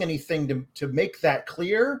doing anything to make that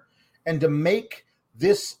clear and to make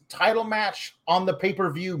this title match on the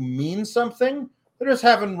pay-per-view mean something, they're just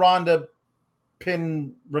having Ronda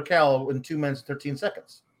pin Raquel in 2 minutes 13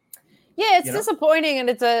 seconds. Yeah, it's disappointing, and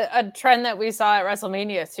it's a trend that we saw at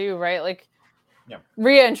WrestleMania too, right? Like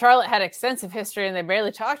Rhea and Charlotte had extensive history and they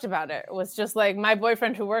barely talked about it. It was just like my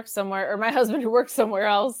boyfriend who works somewhere, or my husband who works somewhere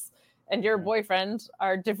else, and your boyfriend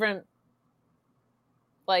are different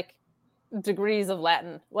like degrees of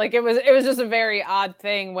Latin. Like it was just a very odd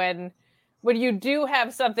thing when you do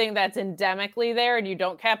have something that's endemically there and you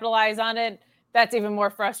don't capitalize on it. That's even more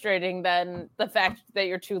frustrating than the fact that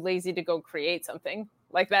you're too lazy to go create something.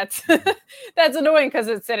 Like that's that's annoying because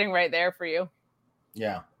it's sitting right there for you.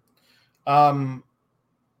 Yeah.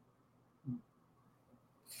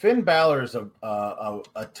 Finn Balor is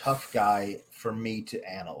a tough guy for me to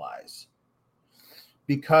analyze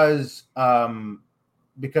because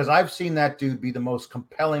I've seen that dude be the most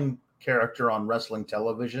compelling character on wrestling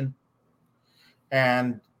television,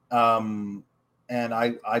 and I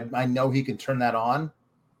know he can turn that on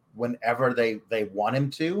whenever they want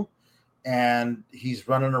him to, and he's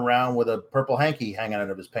running around with a purple hanky hanging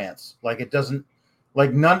out of his pants. Like it doesn't.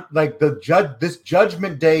 Like none, like this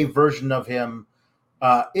Judgment Day version of him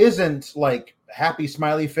isn't like happy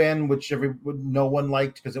smiley Finn, which no one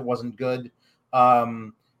liked because it wasn't good,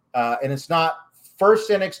 and it's not first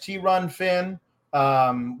NXT run Finn,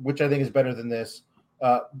 which I think is better than this,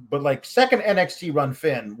 but like second NXT run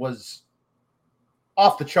Finn was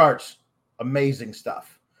off the charts, amazing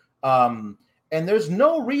stuff, and there's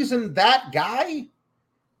no reason that guy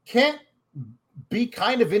can't be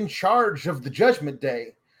kind of in charge of the Judgment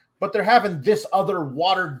Day, but they're having this other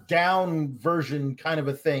watered down version kind of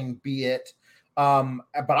a thing be it.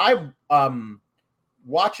 But I'm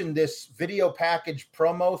watching this video package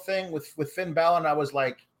promo thing with Finn Balor, and I was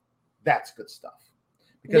like, that's good stuff.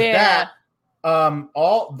 Because that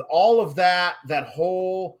all of that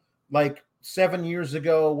whole like 7 years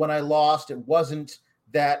ago when I lost, it wasn't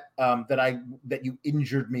that you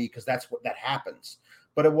injured me because that's what that happens.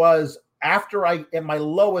 But it was after I, at my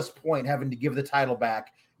lowest point, having to give the title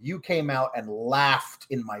back, you came out and laughed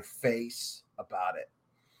in my face about it.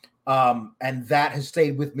 And that has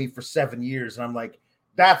stayed with me for 7 years. And I'm like,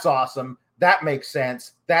 that's awesome. That makes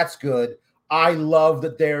sense. That's good. I love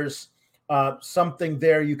that there's something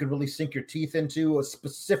there you can really sink your teeth into, a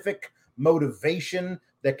specific motivation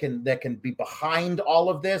that can be behind all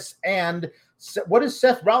of this. And what is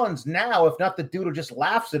Seth Rollins now, if not the dude who just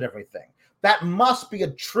laughs at everything? That must be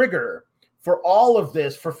a trigger for all of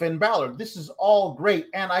this for Finn Balor. This is all great,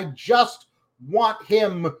 and I just want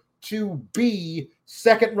him to be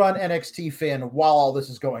second run NXT Finn while all this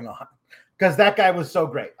is going on, because that guy was so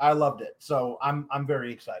great. I loved it. So I'm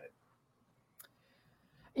very excited.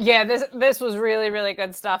 Yeah, this was really, really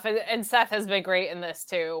good stuff. And Seth has been great in this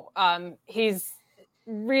too. He's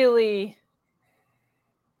really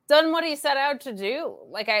done what he set out to do.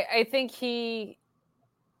 Like I think he's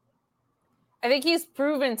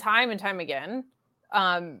proven time and time again.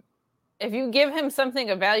 If you give him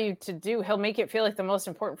something of value to do, he'll make it feel like the most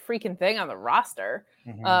important freaking thing on the roster.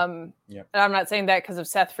 And I'm not saying that because of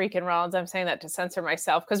Seth freaking Rollins. I'm saying that to censor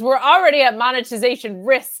myself, because we're already at monetization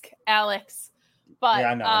risk, Alex. But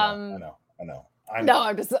yeah, I know. No,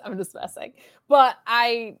 I'm just messing. But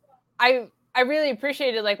I really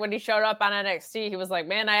appreciated, like, when he showed up on NXT, he was like,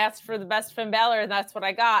 man, I asked for the best Finn Balor and that's what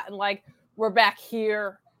I got. And like, we're back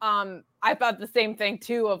here. I thought the same thing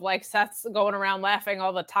too, of like Seth's going around laughing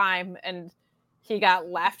all the time and he got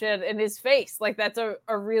laughed at in his face. Like, that's a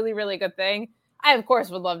really, really good thing. I of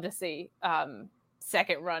course would love to see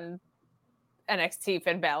second run NXT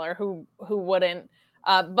Finn Balor. Who wouldn't?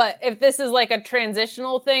 But if this is like a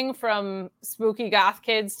transitional thing from spooky goth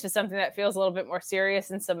kids to something that feels a little bit more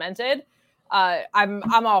serious and cemented,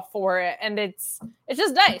 I'm all for it. And it's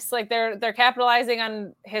just nice. Like, they're capitalizing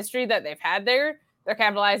on history that they've had there. They're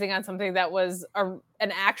capitalizing on something that was an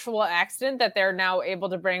actual accident that they're now able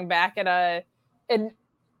to bring back and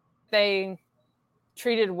they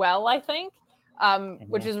treated well, I think,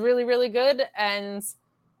 which is really, really good. And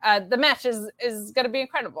the match is going to be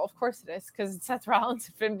incredible. Of course it is, because it's Seth Rollins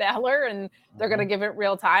and Finn Balor, and they're going to give it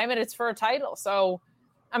real time, and it's for a title. So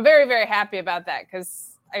I'm very, very happy about that,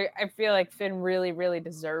 because I feel like Finn really, really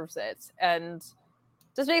deserves it, and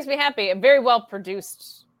just makes me happy. And very well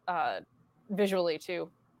produced visually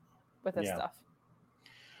too with this stuff.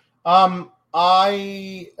 I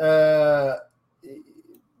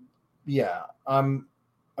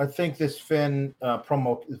think this Finn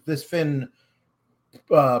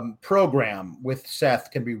program with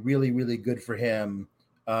Seth can be really, really good for him.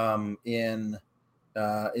 I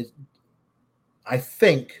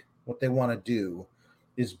think what they want to do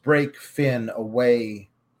is break Finn away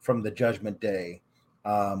from the Judgment Day,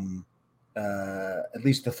 at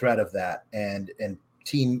least the threat of that, and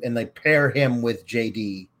they pair him with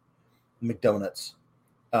JD McDonuts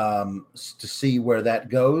to see where that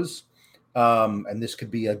goes. And this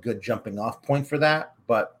could be a good jumping off point for that.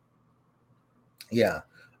 But yeah.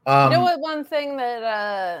 You know what? One thing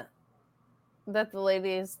that the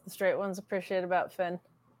ladies, the straight ones, appreciate about Finn.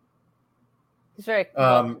 He's very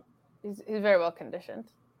he's very well conditioned.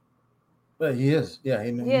 Well, he is. Yeah,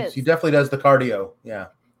 he definitely does the cardio. Yeah,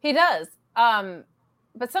 he does.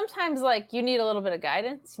 But sometimes, like, you need a little bit of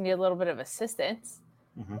guidance. You need a little bit of assistance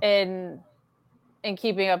in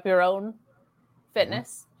keeping up your own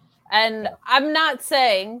fitness. And I'm not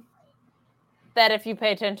saying that if you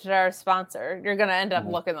pay attention to our sponsor, you're going to end up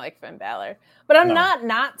looking like Finn Balor. But I'm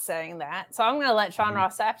not saying that. So I'm going to let Sean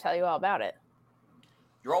Ross Sapp tell you all about it.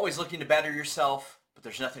 You're always looking to better yourself, but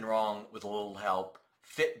there's nothing wrong with a little help.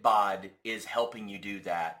 Fitbod is helping you do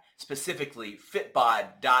that. Specifically,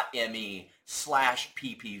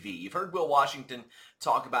 fitbod.me/PPV. You've heard Will Washington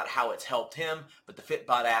talk about how it's helped him, but the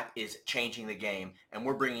Fitbod app is changing the game, and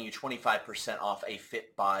we're bringing you 25% off a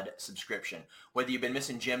Fitbod subscription. Whether you've been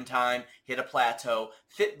missing gym time, hit a plateau,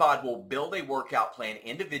 Fitbod will build a workout plan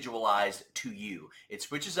individualized to you. It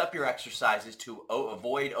switches up your exercises to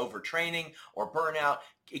avoid overtraining or burnout.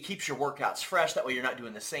 It keeps your workouts fresh. That way you're not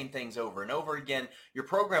doing the same things over and over again. Your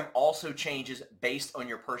program also changes based on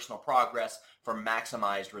your personal progress for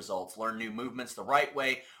maximized results. Learn new movements the right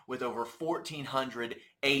way with over 1,400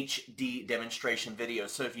 HD demonstration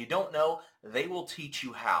videos. So if you don't know, they will teach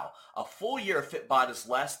you how. A full year of Fitbod is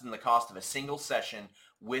less than the cost of a single session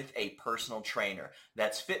with a personal trainer.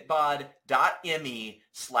 That's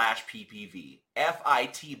fitbod.me/PPV.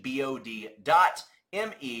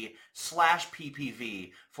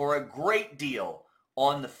 fitbod.me/PPV for a great deal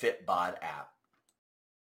on the Fitbod app.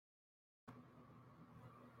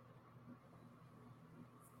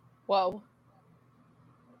 Whoa.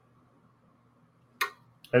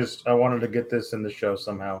 I wanted to get this in the show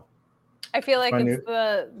somehow. I feel like it's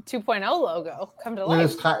the 2.0 logo come to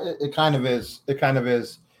life. It kind of is.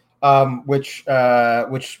 Which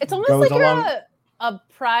it's almost goes like along. You're a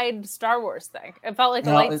Pride Star Wars thing. It felt like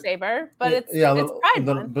a lightsaber, but it's Pride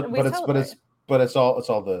Month. but it's all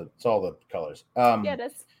the colors. Yeah, it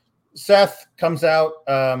is. Seth comes out.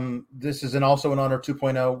 This is also an Honor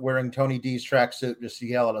 2.0 wearing Tony D's tracksuit. Just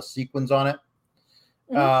see a lot of sequins on it.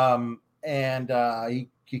 Mm-hmm.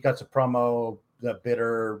 He cuts a promo. The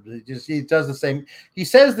bitter. He does the same. He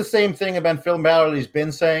says the same thing about Finn Balor he's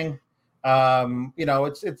been saying. He's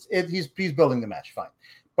building the match fine.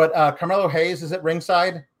 But Carmelo Hayes is at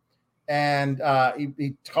ringside, and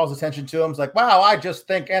he calls attention to him. He's like, "Wow, I just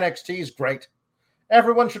think NXT is great.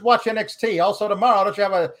 Everyone should watch NXT. Also tomorrow,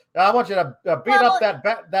 I want you to beat up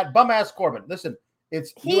that bum ass Corbin. Listen,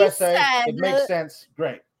 it's USA. It makes sense.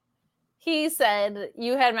 Great." He said,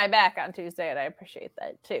 "You had my back on Tuesday, and I appreciate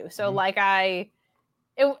that too." So,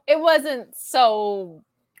 it wasn't so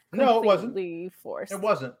completely forced. It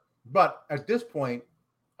wasn't. But at this point,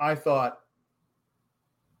 I thought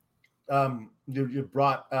you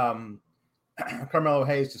brought Carmelo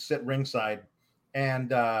Hayes to sit ringside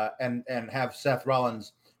and have Seth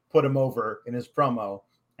Rollins put him over in his promo,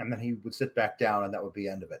 and then he would sit back down, and that would be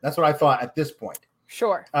the end of it. That's what I thought at this point.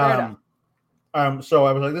 Sure. Fair enough. So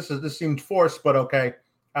I was like, this seemed forced, but okay.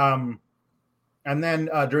 And then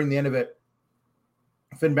during the end of it,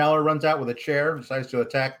 Finn Balor runs out with a chair, decides to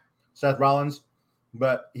attack Seth Rollins,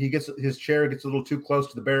 but his chair gets a little too close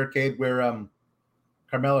to the barricade where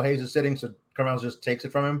Carmelo Hayes is sitting, so Carmelo just takes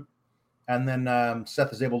it from him, and then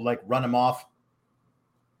Seth is able to run him off.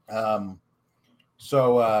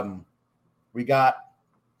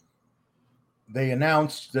 They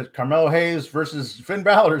announced that Carmelo Hayes versus Finn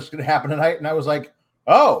Balor is going to happen tonight, and I was like,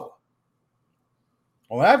 "Oh,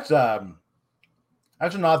 well, that's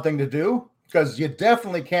an odd thing to do because you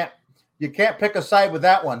definitely can't pick a side with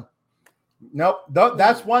that one. Nope,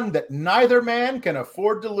 that's one that neither man can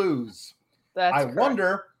afford to lose." I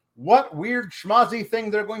wonder what weird schmozzy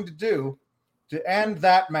thing they're going to do to end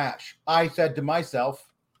that match. I said to myself,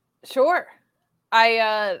 "Sure."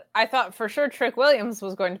 I thought for sure Trick Williams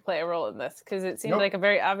was going to play a role in this because it seemed like a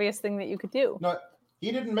very obvious thing that you could do. No,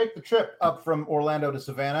 he didn't make the trip up from Orlando to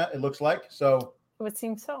Savannah, it looks like. So it would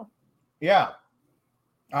seem so. Yeah.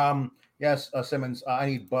 Yes, Simmons, I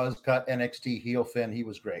need buzz cut NXT heel Finn. He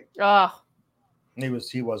was great. Oh. He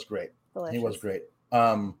was great. Delicious. He was great.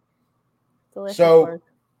 Delicious so work.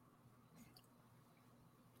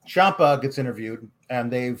 Ciampa gets interviewed,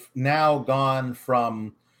 and they've now gone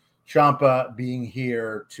from Ciampa being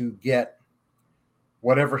here to get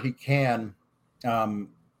whatever he can.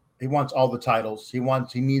 He wants all the titles. He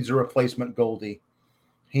needs a replacement Goldie.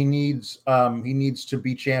 He needs to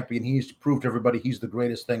be champion. He needs to prove to everybody he's the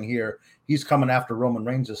greatest thing here. He's coming after Roman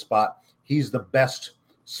Reigns' spot. He's the best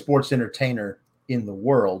sports entertainer in the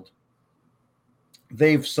world.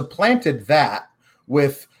 They've supplanted that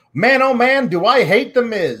with, man, oh man, do I hate The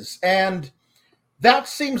Miz. And that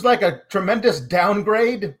seems like a tremendous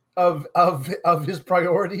downgrade of his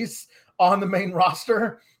priorities on the main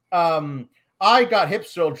roster. I got hip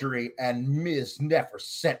surgery and Miz never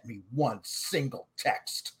sent me one single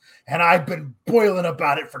text. And I've been boiling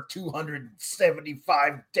about it for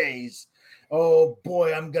 275 days. Oh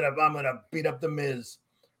boy, I'm gonna beat up The Miz.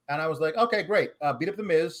 And I was like, okay, great. Beat up The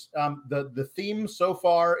Miz. The theme so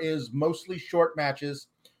far is mostly short matches.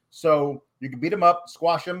 So you can beat him up,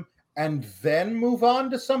 squash him, and then move on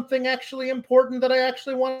to something actually important that I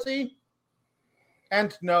actually want to see.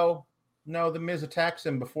 And no, The Miz attacks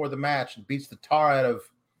him before the match and beats the tar out of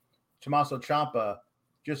Tommaso Ciampa.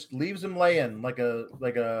 Just leaves him laying like a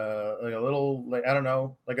little, I don't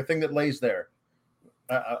know, like a thing that lays there.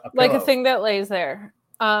 Like a thing that lays there.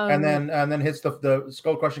 And then hits the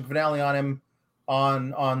skull crushing finale on him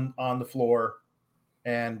on the floor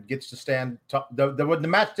and gets to stand. The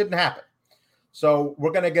match didn't happen. So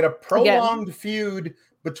we're going to get a prolonged feud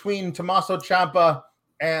between Tommaso Ciampa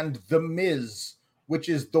and The Miz, which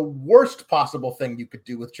is the worst possible thing you could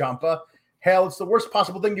do with Ciampa. Hell, it's the worst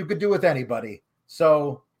possible thing you could do with anybody.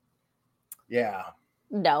 So, yeah.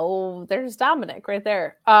 No, there's Dominic right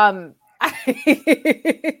there. I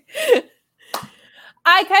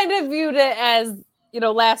kind of viewed it as,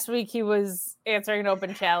 last week he was answering an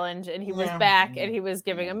open challenge and he was back and he was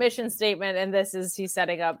giving a mission statement, and he's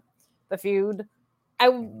setting up the feud. I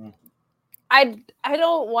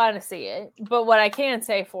don't want to see it, but what I can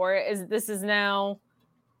say for it is this is now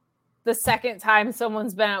the second time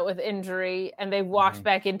someone's been out with injury and they've walked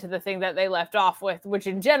back into the thing that they left off with, which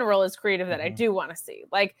in general is creative that I do want to see.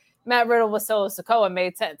 Like Matt Riddle with Solo Sikoa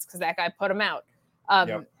made sense because that guy put him out.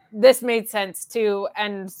 This made sense too.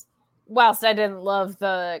 And whilst I didn't love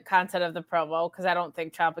the content of the promo, because I don't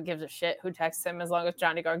think Ciampa gives a shit who texts him as long as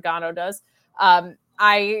Johnny Gargano does,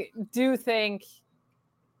 I do think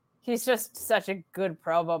he's just such a good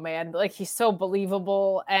promo, man. Like, he's so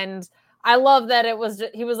believable. And I love that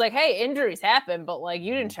he was like, hey, injuries happen, but like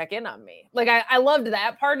you didn't check in on me. Like I loved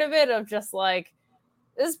that part of it of just like,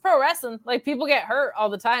 this is pro wrestling. Like people get hurt all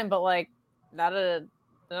the time, but like not a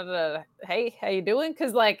hey, how you doing?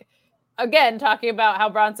 Because like again, talking about how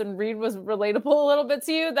Bronson Reed was relatable a little bit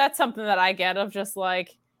to you, that's something that I get of just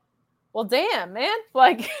like, well, damn, man,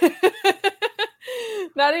 like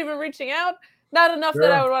not even reaching out, not enough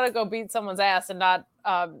that I would want to go beat someone's ass, and not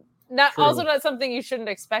also not something you shouldn't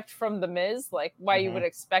expect from The Miz. Like why you would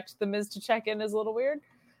expect The Miz to check in is a little weird.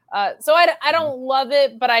 So I don't love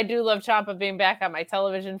it, but I do love Ciampa being back on my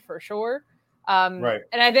television for sure. Right.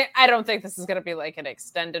 And I don't think this is going to be like an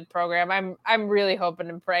extended program. I'm really hoping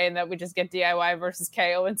and praying that we just get DIY versus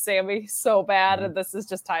KO and Sammy so bad, and this is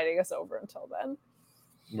just tiding us over until then.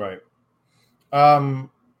 Right.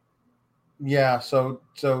 Yeah. So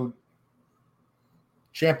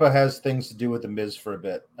Ciampa has things to do with the Miz for a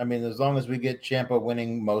bit. I mean, as long as we get Ciampa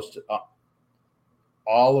winning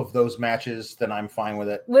all of those matches, then I'm fine with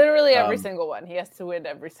it. Literally every single one. He has to win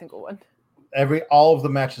every single one. All of the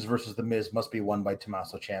matches versus the Miz must be won by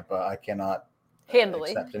Tommaso Ciampa. I cannot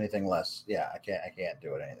handily accept anything less. Yeah, I can't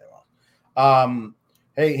do it anything else.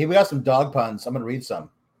 Hey, we got some dog puns. I'm gonna read some.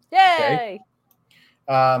 Yay!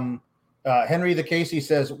 Okay? Henry the Casey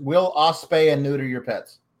says, "Will Osprey and neuter your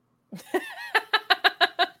pets?"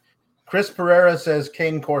 Chris Pereira says,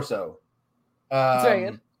 "Cane Corso." That's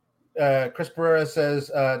very good. Chris Pereira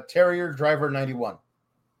says, "Terrier Driver 91."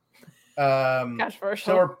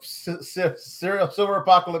 Controversial. Silver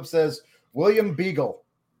Apocalypse says, "William Beagle."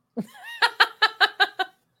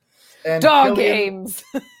 And dog games.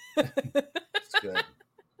 It's good.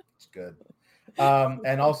 It's good.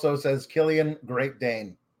 And also says Killian Great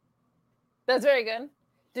Dane. That's very good.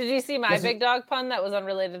 Did you see my big dog pun that was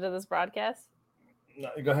unrelated to this broadcast? No,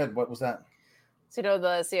 go ahead. What was that? So you know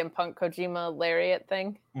the CM Punk Kojima lariat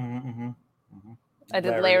thing? I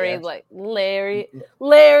did Larry it.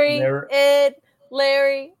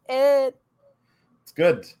 It's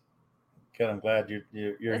good. Good. I'm glad you're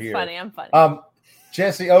it's here. Funny. I'm funny.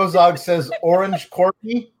 Jesse Ozog says Orange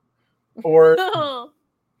Corky or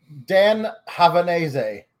Dan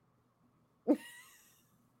Havanese.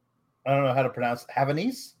 I don't know how to pronounce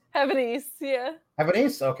Havanese. Yeah.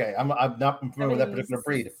 Havanese? Okay. I'm not familiar with that particular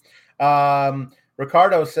breed.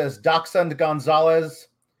 Ricardo says Dachshund Gonzalez.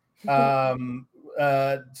 CO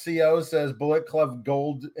says Bullet Club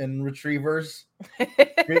Gold and Retrievers.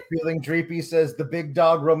 Feeling Dreepy says the big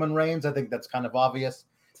dog Roman Reigns. I think that's kind of obvious.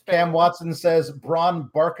 Cam Watson says Braun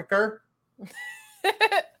Barker.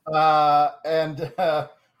 And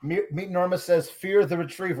Meet Norma says Fear the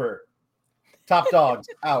Retriever. Top dogs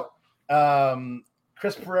out.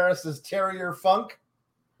 Chris Pereira says Terrier Funk.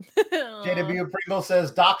 JW Pringle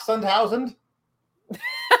says Dachshundhausen.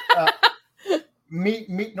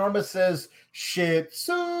 Meet Norma says Shih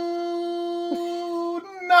Tzu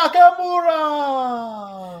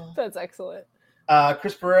Nakamura. That's excellent.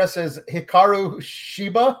 Chris Pereira says Hikaru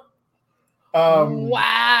Shiba.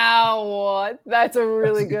 Wow, that's a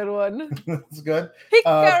really good one. That's good.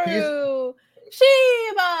 Hikaru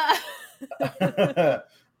Shiba.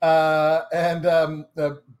 And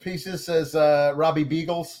Pieces says Robbie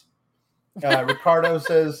Beagles. Ricardo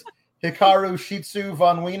says Hikaru Shih Tzu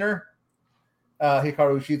Von Wiener.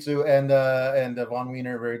 Hikaru Shih Tzu and Von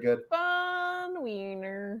Wiener, very good. Von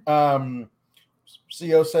Wiener.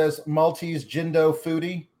 CO says Maltese Jindo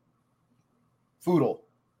Foodie. Foodle.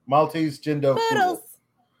 Maltese Jindo Foodle.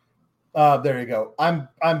 There you go. I'm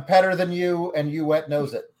better than you, and you wet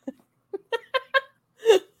knows it.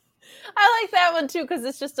 I like that one too because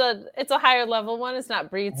it's just a higher level one. It's not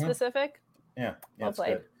breed specific. Yeah, well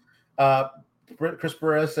played. Good. Chris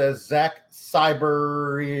Perez says Zach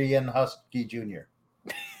Siberian Husky Jr.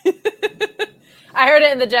 I heard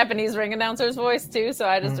it in the Japanese ring announcer's voice too, so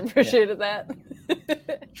I just appreciated that.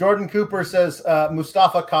 Jordan Cooper says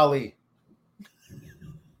Mustafa Kali.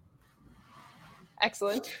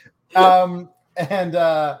 Excellent. And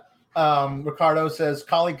Ricardo says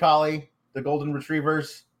Kali, the Golden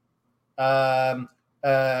Retrievers.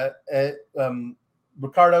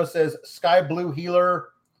 Ricardo says Sky Blue Healer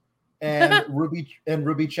and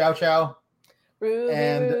Ruby Chow Chow.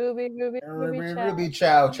 Ruby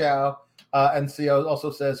Chow Chow. And CO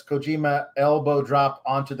also says Kojima elbow drop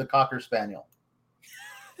onto the Cocker Spaniel.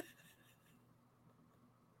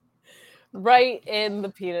 Right in the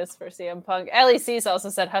penis for CM Punk. LEC's also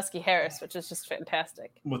said Husky Harris, which is just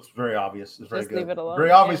fantastic. It's very obvious. It's very just good. Leave it alone.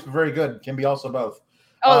 Very obvious, but very good. Can be also both.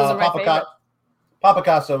 Oh, those are my favorite. Papa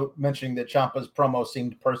Casso mentioning that Ciampa's promo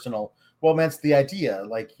seemed personal. Well, that's the idea.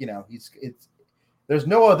 Like, it's There's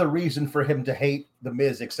no other reason for him to hate The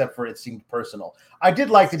Miz except for it seemed personal. I did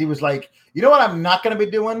like that he was like, you know what I'm not going to be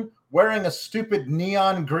doing? Wearing a stupid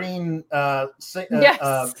neon green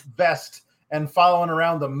vest and following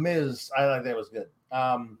around The Miz. I like that was good.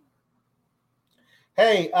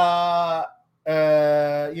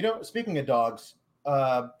 Speaking of dogs,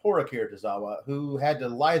 poor Akira Tozawa, who had to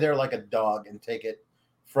lie there like a dog and take it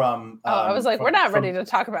from. I was like, we're not ready to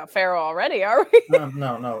talk about Pharaoh already, are we?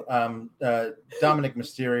 No. Dominic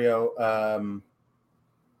Mysterio.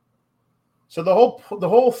 So the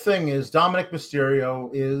whole thing is Dominic Mysterio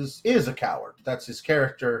is a coward. That's his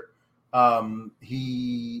character. And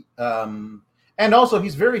also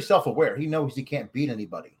he's very self-aware. He knows he can't beat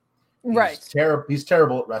anybody. Right. He's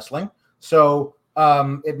terrible at wrestling. So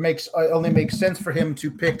it only makes sense for him to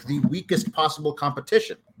pick the weakest possible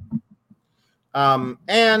competition.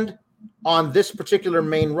 And on this particular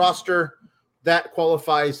main roster, that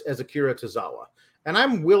qualifies as Akira Tozawa. And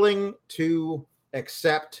I'm willing to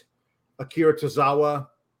accept Akira Tozawa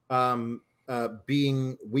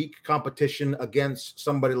being weak competition against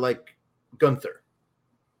somebody like Gunther.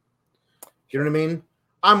 You know what I mean?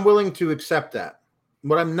 I'm willing to accept that.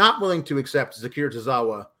 What I'm not willing to accept is Akira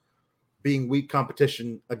Tozawa being weak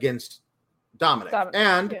competition against Dominic.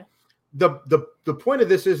 The point of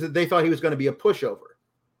this is that they thought he was going to be a pushover,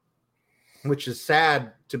 which is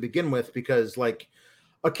sad to begin with because, like,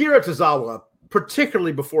 Akira Tozawa,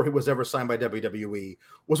 particularly before he was ever signed by WWE,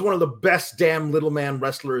 was one of the best damn little man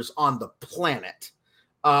wrestlers on the planet.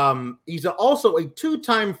 He's also a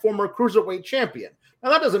 2-time former cruiserweight champion. Now,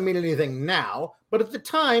 that doesn't mean anything now, but at the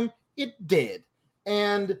time, it did.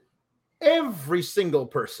 And every single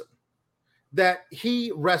person that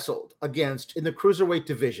he wrestled against in the cruiserweight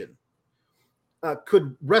division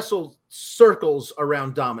could wrestle circles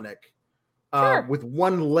around Dominic Sure. with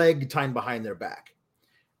one leg tied behind their back.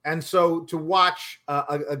 And so to watch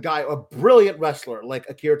a brilliant wrestler like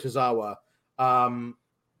Akira Tozawa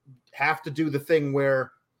have to do the thing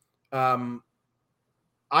where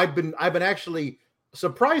I've been actually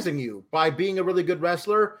surprising you by being a really good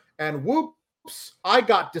wrestler, and whoops, I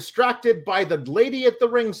got distracted by the lady at the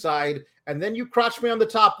ringside, and then you crotched me on the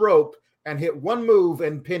top rope and hit one move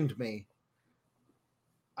and pinned me.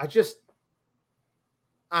 I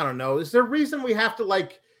don't know. Is there a reason we have to,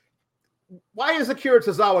 like, why is Akira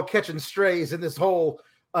Tozawa catching strays in this whole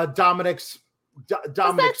Dominic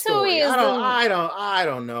story? I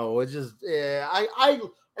don't know. It's just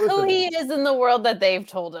who he is in the world that they've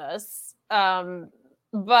told us.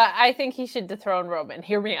 But I think he should dethrone Roman.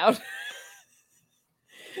 Hear me out.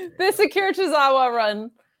 This Akira Tozawa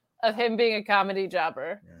run of him being a comedy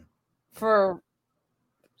jobber for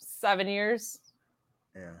 7 years.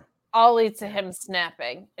 Yeah. All leads to him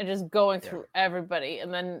snapping and just going through everybody,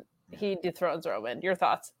 and then he dethrones Roman. Your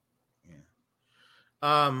thoughts? Yeah.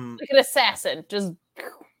 Like an assassin, just.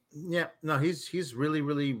 Yeah. No, he's really,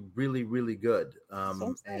 really, really, really good.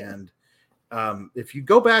 If you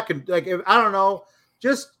go back and, like, I don't know,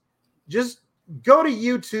 just go to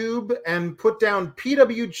YouTube and put down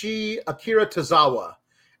PWG Akira Tozawa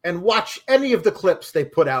and watch any of the clips they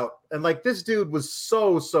put out. And, like, this dude was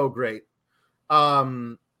so great.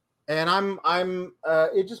 And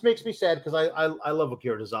it just makes me sad because I love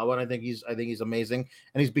Akira Tozawa, and I think he's amazing,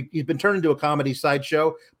 and he's been turned into a comedy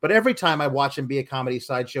sideshow. But every time I watch him be a comedy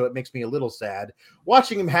sideshow, it makes me a little sad.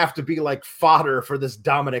 Watching him have to be like fodder for this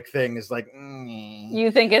Dominic thing is like. You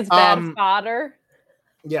think it's bad fodder?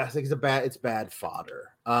 Yeah, I think it's bad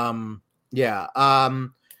fodder.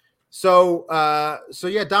 So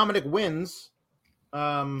Dominic wins,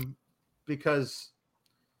 because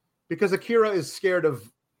Akira is scared of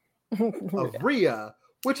Rhea,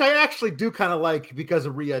 which I actually do kind of like, because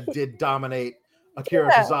Rhea did dominate Akira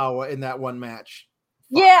Tozawa in that one match.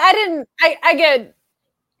 Yeah, I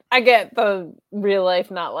get the real life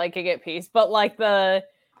not liking it piece, but like the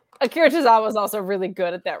Akira Tozawa was also really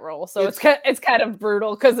good at that role, so it's kind of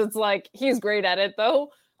brutal because it's like he's great at it though.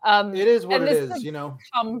 It is what it is, you know.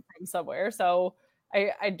 Come from somewhere, so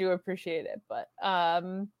I do appreciate it, but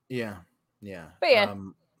yeah. But yeah,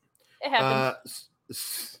 it happens.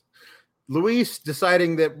 Luis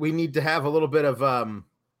deciding that we need to have a little bit of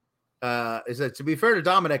is that, to be fair to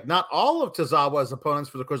Dominic, not all of Tozawa's opponents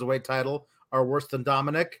for the cruiserweight title are worse than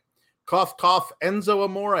Dominic. Cough, cough. Enzo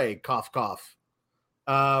Amore. Cough, cough.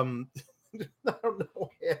 I don't know.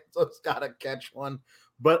 Enzo's got to catch one,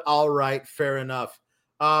 but all right, fair enough.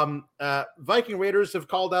 Viking Raiders have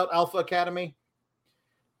called out Alpha Academy,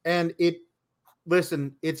 and it's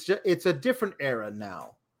a different era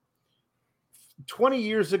now. 20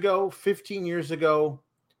 years ago, 15 years ago,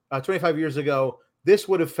 25 years ago, this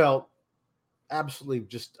would have felt absolutely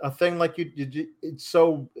just a thing like it's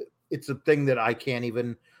a thing that I can't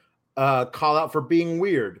even call out for being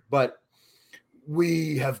weird, but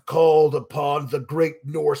we have called upon the great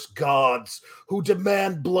Norse gods who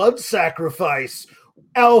demand blood sacrifice.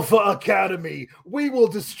 Alpha Academy, we will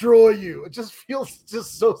destroy you. It just feels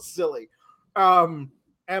just so silly. And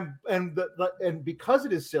because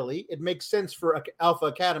it is silly, it makes sense for Alpha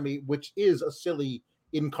Academy, which is a silly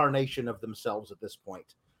incarnation of themselves at this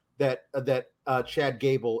point. That Chad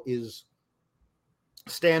Gable is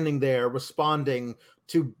standing there responding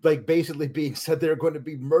to like basically being said they're going to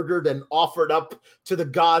be murdered and offered up to the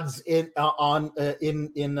gods in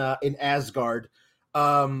Asgard,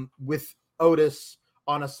 with Otis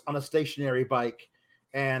on a stationary bike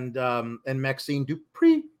and Maxine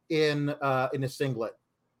Dupree in a singlet.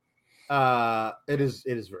 It is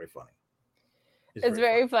very funny. It's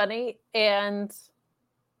very funny. And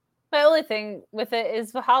my only thing with it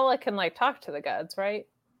is Valhalla can like talk to the gods, right?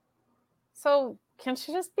 So can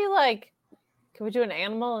she just be like, can we do an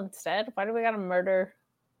animal instead? Why do we gotta murder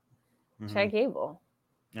Chad Gable?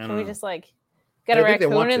 Can we just like get a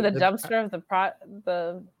raccoon in the dumpster of the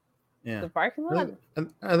parking lot?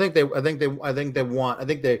 I think they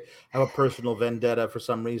have a personal vendetta for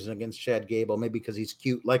some reason against Chad Gable, maybe because he's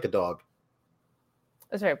cute like a dog.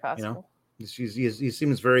 It's very possible. He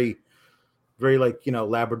seems very, very like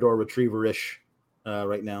Labrador Retriever-ish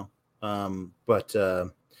right now. But I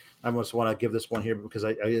almost want to give this one here because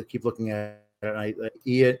I keep looking at it.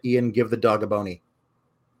 Ian, give the dog a bony.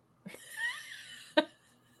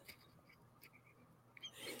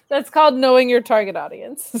 That's called knowing your target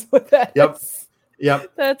audience. Is what that is.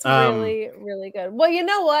 Yep. That's really, really good. Well, you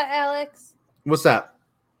know what, Alex? What's that?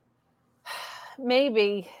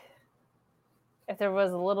 Maybe if there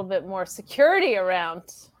was a little bit more security around,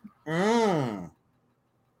 they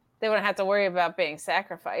wouldn't have to worry about being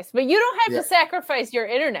sacrificed. But you don't have to sacrifice your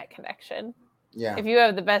internet connection. Yeah. If you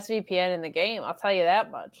have the best VPN in the game, I'll tell you that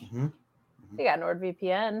much. You got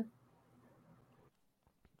NordVPN.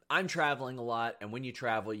 I'm traveling a lot, and when you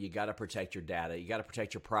travel, you got to protect your data. You got to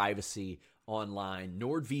protect your privacy online.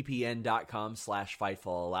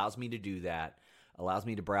 NordVPN.com/Fightful allows me to do that, allows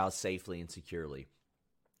me to browse safely and securely.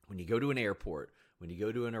 When you go to an airport, when you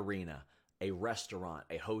go to an arena, a restaurant,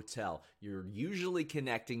 a hotel, you're usually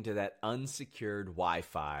connecting to that unsecured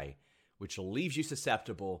Wi-Fi, which leaves you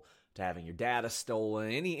susceptible to having your data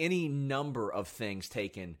stolen, any number of things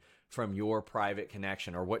taken from your private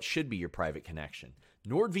connection or what should be your private connection.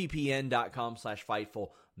 NordVPN.com/Fightful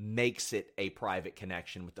makes it a private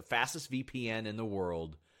connection with the fastest VPN in the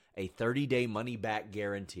world, a 30-day money-back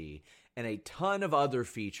guarantee, and a ton of other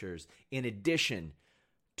features in addition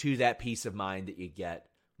to that peace of mind that you get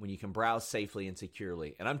when you can browse safely and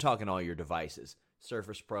securely. And I'm talking all your devices: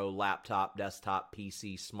 Surface Pro, laptop, desktop,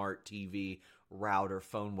 PC, smart TV, router,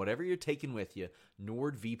 phone, whatever you're taking with you.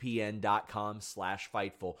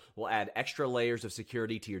 NordVPN.com/Fightful will add extra layers of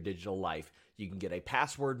security to your digital life. You can get a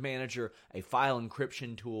password manager, a file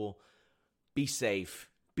encryption tool. Be safe,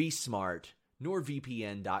 be smart.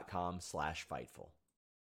 NordVPN.com/Fightful.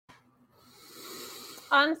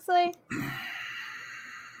 Honestly,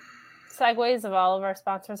 segues of all of our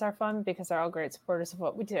sponsors are fun because they're all great supporters of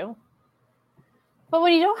what we do. But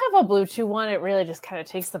when you don't have a Bluetooth one, it really just kind of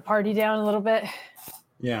takes the party down a little bit.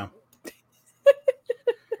 Yeah.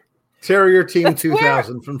 Terrier Team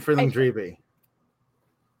 2000 from Freeling Dreeby.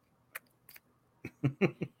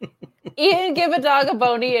 Ian, give a dog a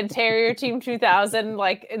bony and Terrier Team 2000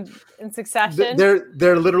 like in succession.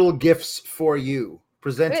 They're literal gifts for you,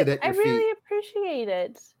 presented at your feet. I really appreciate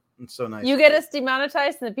it. It's so nice. You get us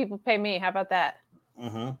demonetized and the people pay me. How about that?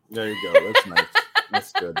 There you go. That's nice.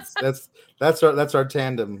 That's good. That's our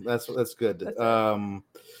tandem. That's good. That's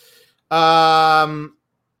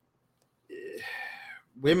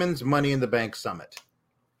Women's Money in the Bank Summit.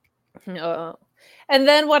 And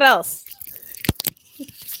then what else?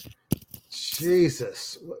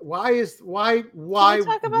 Jesus. Why is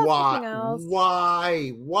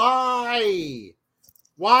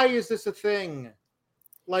this a thing?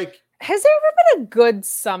 Like, has there ever been a good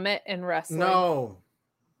summit in wrestling? No.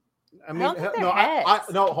 I mean,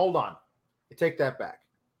 no, hold on. I take that back.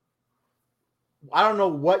 I don't know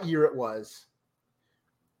what year it was,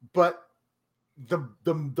 but the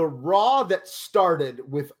Raw that started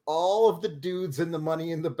with all of the dudes in the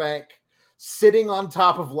Money in the Bank sitting on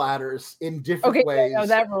top of ladders in different ways. No,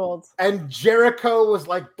 that ruled. And Jericho was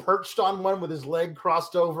like perched on one with his leg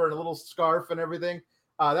crossed over and a little scarf and everything.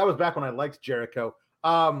 That was back when I liked Jericho.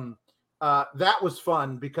 That was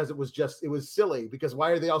fun because it was silly, because why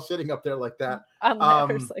are they all sitting up there like that? On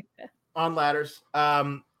ladders like that. On ladders.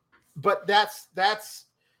 But that's the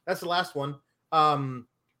last one.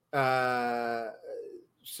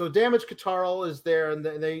 So Damage Katarl is there, and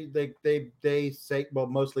they say, well,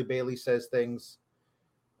 mostly Bailey says things.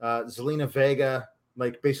 Zelina Vega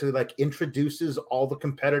basically introduces all the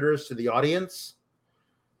competitors to the audience.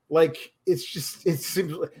 It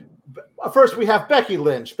seems like first we have Becky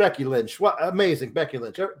Lynch. What amazing Becky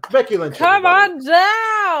Lynch. Come on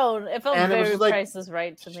down. It felt and very it was Price is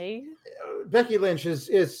Right to me. Becky Lynch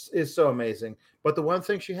is so amazing, but the one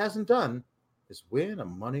thing she hasn't done is win a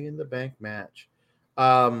Money in the Bank match.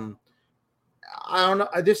 I don't know.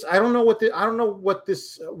 I don't know what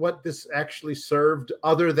this actually served,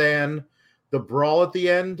 other than the brawl at the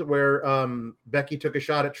end where Becky took a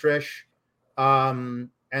shot at Trish,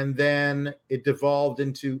 and then it devolved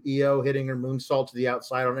into Io hitting her moonsault to the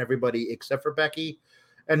outside on everybody except for Becky,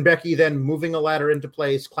 and Becky then moving a ladder into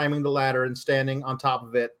place, climbing the ladder, and standing on top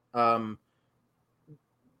of it,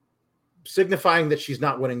 signifying that she's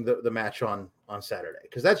not winning the match on Saturday,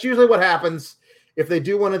 because that's usually what happens. If they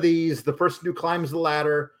do one of these, the person who climbs the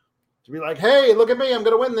ladder to be like, hey, look at me, I'm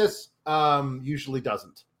going to win this, usually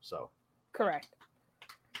doesn't. So correct.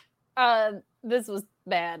 This was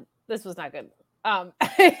bad. This was not good.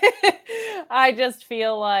 I just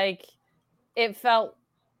feel like it felt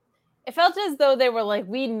as though they were like,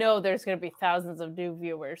 we know there's going to be thousands of new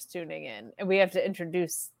viewers tuning in, and we have to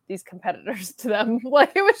introduce these competitors to them.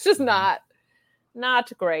 Like, it was just not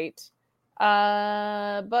great.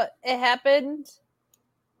 But it happened.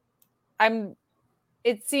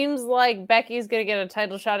 It seems like Becky's going to get a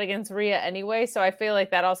title shot against Rhea anyway, so I feel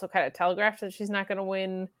like that also kind of telegraphed that she's not going to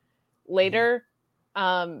win later.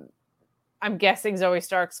 I'm guessing Zoe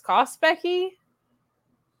Starks cost Becky.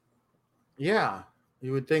 Yeah,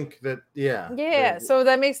 you would think that. Yeah. So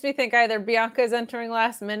that makes me think either Bianca is entering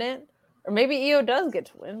last minute, or maybe Io does get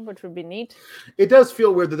to win, which would be neat. It does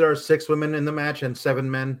feel weird that there are 6 women in the match and 7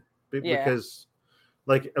 men, because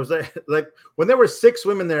I was like when there were 6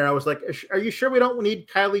 women there, I was like, are you sure we don't need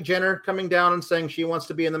Kylie Jenner coming down and saying she wants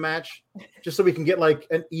to be in the match, just so we can get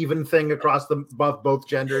an even thing across both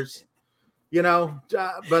genders? But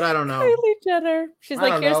I don't know. Kylie Jenner. She's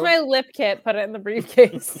like, here's my lip kit. Put it in the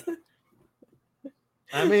briefcase.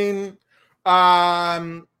 I mean,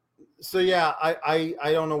 so yeah, I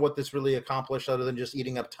don't know what this really accomplished other than just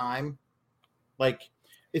eating up time.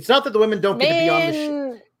 It's not that the women don't get to be on the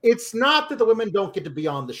show. It's not that the women don't get to be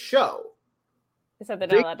on the show. It's that they're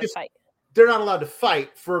not allowed to fight. They're not allowed to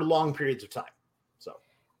fight for long periods of time. So,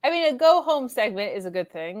 I mean, a go home segment is a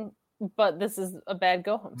good thing, but this is a bad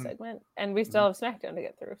go home segment, and we still have SmackDown to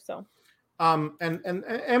get through. So, and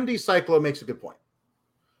MD Cyclo makes a good point.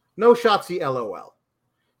 No Shotzi LOL,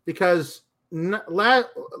 because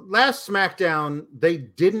last SmackDown they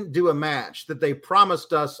didn't do a match that they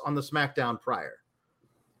promised us on the SmackDown prior.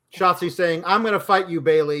 Shotzi saying, I'm going to fight you,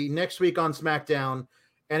 Bailey, next week on SmackDown,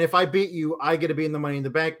 and if I beat you, I get to be in the Money in the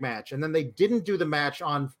Bank match. And then they didn't do the match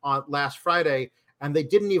on last Friday, and they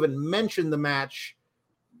didn't even mention the match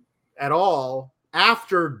at all.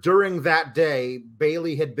 During that day,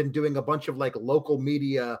 Bailey had been doing a bunch of local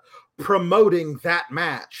media promoting that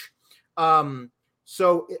match.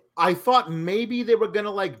 So I thought maybe they were going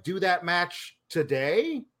to do that match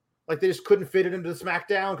today. They just couldn't fit it into the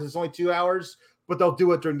SmackDown because it's only 2 hours. But they'll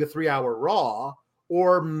do it during the 3-hour Raw,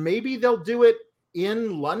 or maybe they'll do it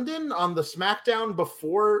in London on the SmackDown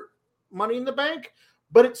before Money in the Bank.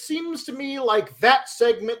 But it seems to me like that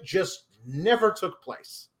segment just never took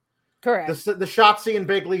place. Correct. The Shotzi and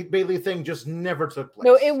Bailey thing just never took place.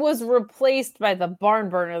 No, it was replaced by the barn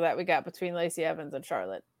burner that we got between Lacey Evans and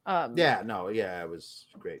Charlotte. It was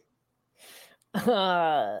great.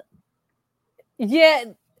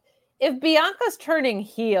 If Bianca's turning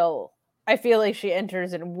heel, I feel like she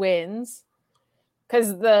enters and wins,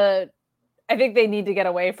 because I think they need to get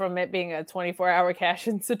away from it being a 24-hour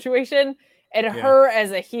cash-in situation, and her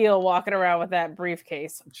as a heel walking around with that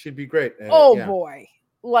briefcase. She'd be great. Boy.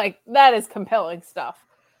 That is compelling stuff.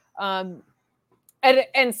 And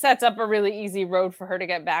sets up a really easy road for her to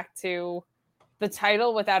get back to the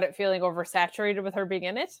title without it feeling oversaturated with her being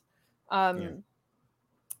in it. But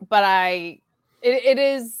it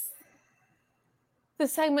is, the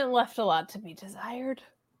segment left a lot to be desired.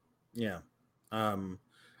 Yeah.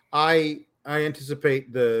 I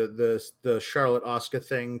anticipate the Charlotte Asuka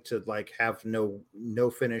thing to have no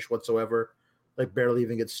finish whatsoever, barely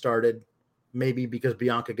even get started. Maybe because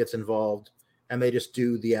Bianca gets involved and they just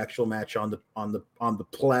do the actual match on the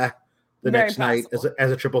play the next night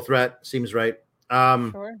as a triple threat. Seems right.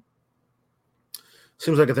 Sure.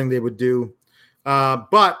 Seems like a thing they would do.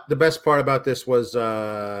 But the best part about this was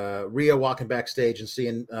Rhea walking backstage and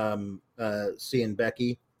seeing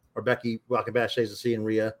Becky, or Becky walking backstage and seeing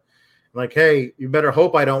Rhea. Like, hey, you better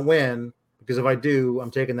hope I don't win, because if I do,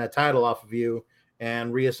 I'm taking that title off of you.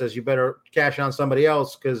 And Rhea says, you better cash on somebody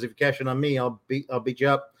else, because if you cash in on me, I'll beat you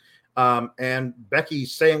up. And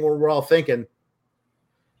Becky's saying what we're all thinking.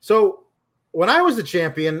 So when I was the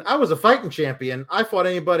champion, I was a fighting champion. I fought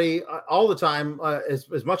anybody all the time,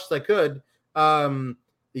 as much as I could.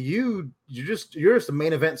 You're just the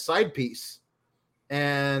main event side piece,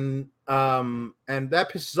 and that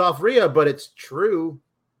pisses off Rhea, but it's true.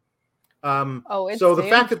 It's so the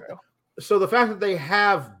fact true. the fact that they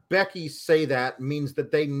have Becky say that means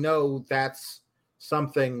that they know that's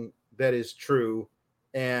something that is true,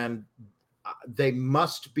 and they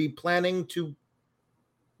must be planning to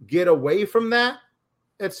get away from that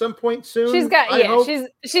at some point soon. She's got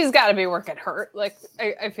to be working hurt. Like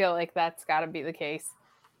I feel like that's got to be the case.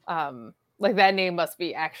 Like that name must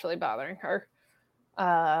be actually bothering her.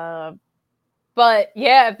 But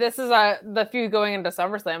yeah, if this is the feud going into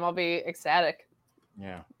SummerSlam, I'll be ecstatic.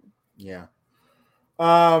 Yeah.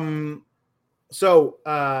 So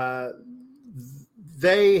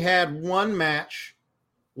they had one match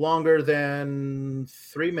longer than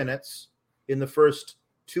 3 minutes in the first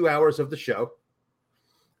 2 hours of the show.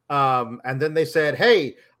 And then they said,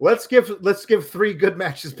 hey, let's give 3 good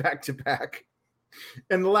matches back to back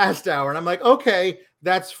in the last hour. And I'm like, okay,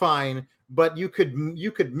 that's fine, but you could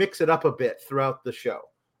mix it up a bit throughout the show.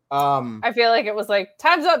 I feel like it was like,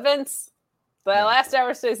 time's up, Vince. The last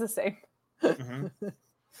hour stays the same.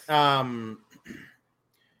 Mm-hmm.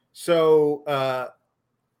 So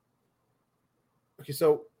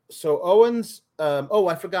Owens,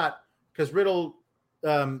 I forgot, because Riddle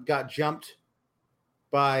got jumped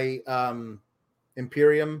by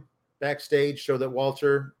Imperium backstage so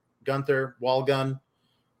that Gunther, Walgun,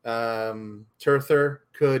 Turther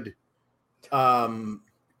could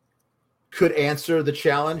answer the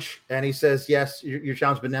challenge, and he says, yes, your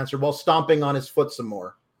challenge has been answered, while stomping on his foot some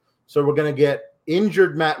more. So we're going to get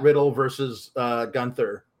injured Matt Riddle versus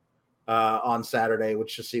Gunther on Saturday,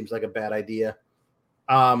 which just seems like a bad idea.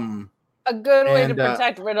 A good way to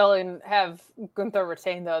protect Riddle and have Gunther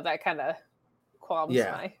retain, though, that kind of qualms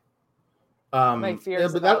my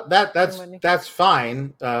fears. Yeah, but that's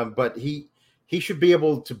fine. But he should be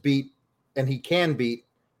able to beat, and he can beat,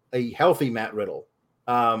 a healthy Matt Riddle.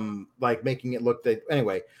 Like making it look that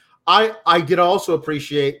anyway. I did also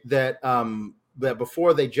appreciate that that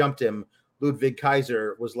before they jumped him, Ludwig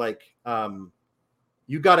Kaiser was like,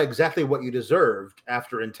 you got exactly what you deserved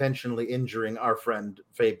after intentionally injuring our friend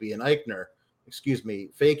Fabian Eichner. Excuse me,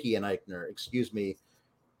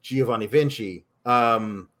 Giovanni Vinci.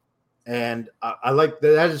 And I like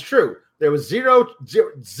that is true. There was zero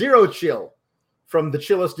chill from the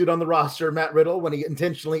chillest dude on the roster, Matt Riddle, when he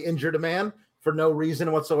intentionally injured a man for no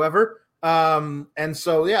reason whatsoever. And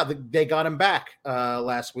so, they got him back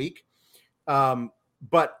last week.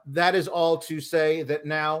 But that is all to say that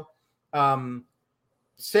now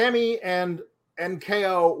Sammy and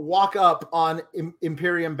KO walk up on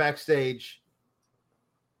Imperium backstage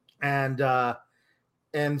and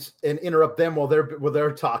interrupt them while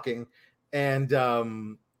they're talking. And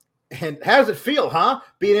how does it feel, huh?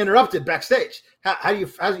 Being interrupted backstage. How do you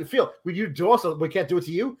feel? We can't do it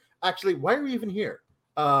to you. Actually, why are we even here?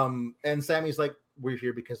 And Sammy's like, we're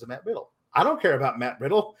here because of Matt Riddle. I don't care about Matt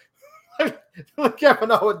Riddle.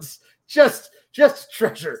 Kevin Owens just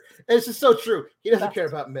treasure. And it's just so true. He doesn't care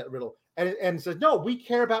about Matt Riddle. And says, no, we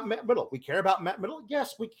care about Matt Riddle. We care about Matt Riddle.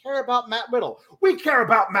 Yes, we care about Matt Riddle. We care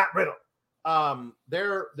about Matt Riddle.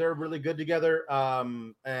 They're really good together.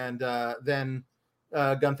 Then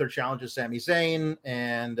Gunther challenges Sami Zayn,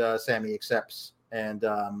 and Sami accepts. And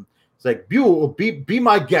it's like, be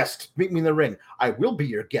my guest. Meet me in the ring. I will be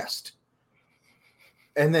your guest.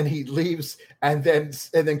 And then he leaves, and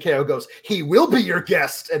then KO goes, he will be your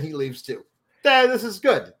guest, and he leaves too. This is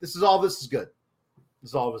good. This is good.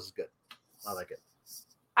 This is good. I like it.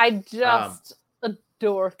 I just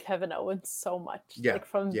adore Kevin Owens so much. Like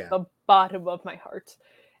from the bottom of my heart.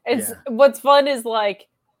 What's fun is like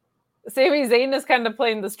Sami Zayn is kind of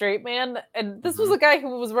playing the straight man, and this was a guy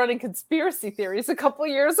who was running conspiracy theories a couple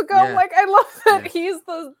years ago. Yeah. Like, I love that he's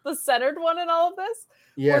the centered one in all of this.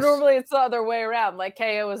 Yes. Where normally it's the other way around. Like,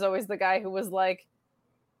 KO was always the guy who was like,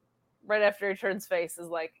 right after he turns face, is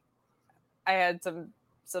like, I had some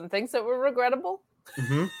things that were regrettable.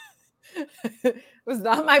 Mm-hmm. It was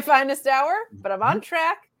not my finest hour, but I'm on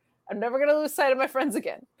track. I'm never going to lose sight of my friends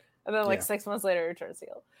again. And then 6 months later, he turns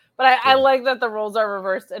heel. But I like that the roles are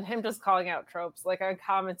reversed, and him just calling out tropes. Like on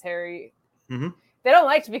commentary, they don't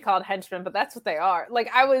like to be called henchmen, but that's what they are.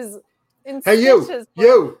 Like I was in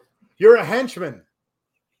you're a henchman.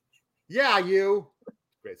 Yeah, you.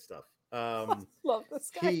 Great stuff. Love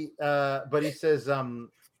this guy. But he says, so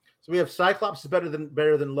we have Cyclops is better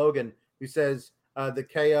than Logan, who says the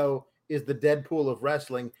KO is the Deadpool of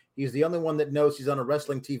wrestling. He's the only one that knows he's on a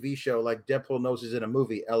wrestling TV show, like Deadpool knows he's in a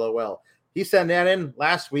movie. LOL. He sent that in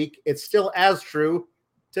last week. It's still as true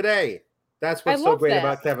today. That's what's so great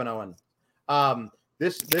about Kevin Owens.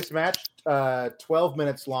 This match, 12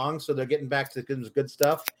 minutes long, so they're getting back to good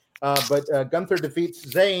stuff. But Gunther defeats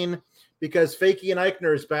Zayn because Fakey and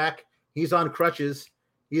Eichner is back. He's on crutches.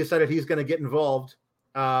 He decided he's going to get involved.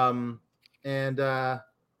 You having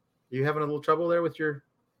a little trouble there with your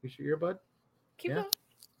earbud? Keep going.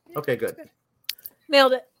 Okay, good.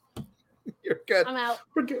 Nailed it. You're good. I'm out.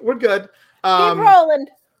 We're good. Keep rolling.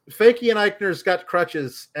 Fakey and Eichner's got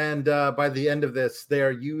crutches, and by the end of this, they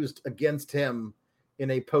are used against him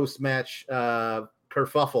in a post-match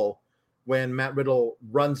kerfuffle when Matt Riddle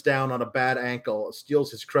runs down on a bad ankle,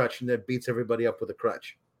 steals his crutch, and then beats everybody up with a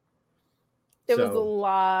crutch. There was a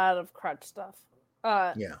lot of crutch stuff.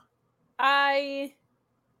 Yeah.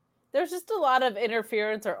 There's just a lot of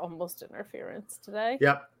interference or almost interference today.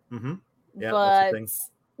 Yep. Mm-hmm. Yeah,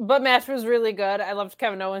 but match was really good. I loved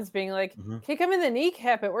Kevin Owens being like, kick him in the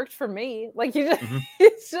kneecap. It worked for me. Like,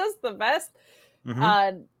 it's just the best.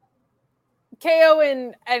 KO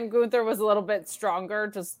and Gunther was a little bit stronger,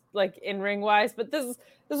 just like in ring wise. But this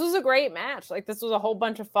was a great match. Like, this was a whole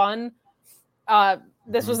bunch of fun.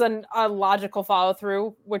 This was a logical follow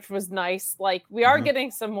through, which was nice. Like, we are getting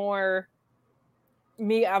some more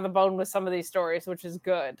meat on the bone with some of these stories, which is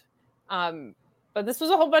good. But this was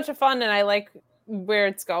a whole bunch of fun, and I like where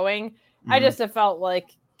it's going. I just have felt like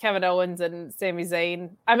Kevin Owens and Sami Zayn.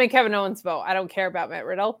 I'm in Kevin Owens' vote. I don't care about Matt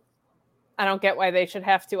Riddle. I don't get why they should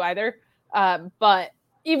have to either. But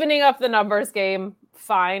evening up the numbers game,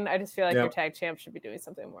 fine. I just feel like your tag champ should be doing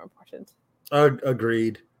something more important.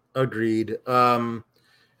 Agreed.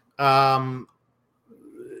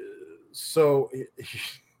 So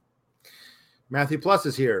Matthew Plus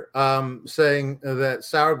is here, saying that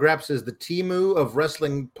Sour Graps is the Temu of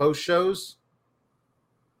wrestling post shows.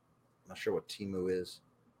 I'm not sure what Temu is.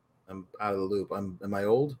 I'm out of the loop. Am I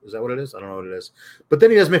old? Is that what it is? I don't know what it is. But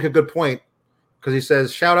then he does make a good point because he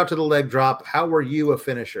says, shout out to the leg drop. How were you a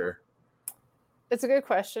finisher? It's a good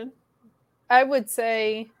question. I would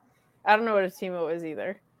say, I don't know what a Temu is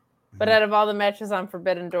either. But out of all the matches on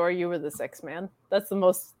Forbidden Door, you were the sixth man. That's the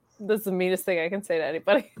meanest thing I can say to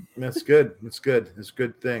anybody. That's good. It's a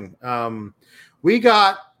good thing. We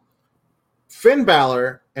got Finn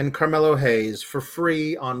Balor and Carmelo Hayes for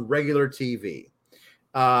free on regular TV.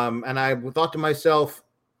 And I thought to myself,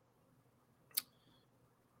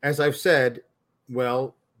 as I've said,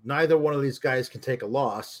 well, neither one of these guys can take a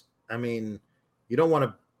loss. I mean, you don't want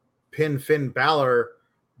to pin Finn Balor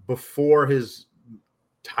before his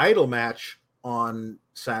title match on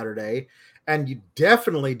Saturday, and you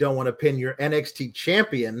definitely don't want to pin your NXT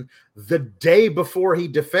champion the day before he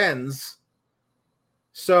defends.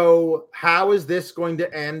 So how is this going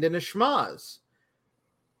to end in a schmaz?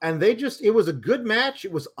 And it was a good match.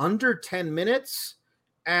 It was under 10 minutes,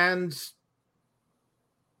 and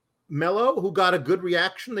Mello, who got a good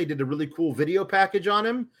reaction, they did a really cool video package on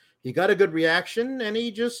him. He got a good reaction, and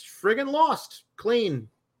he just friggin' lost clean.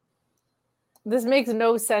 This makes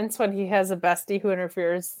no sense when he has a bestie who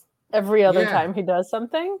interferes every other time he does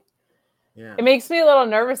something. Yeah. It makes me a little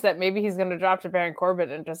nervous that maybe he's going to drop to Baron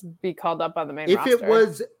Corbin and just be called up on the main roster. If it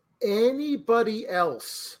was anybody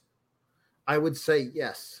else, I would say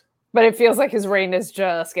yes. But it feels like his reign is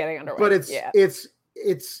just getting underway. But it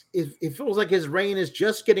feels like his reign is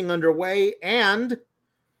just getting underway, and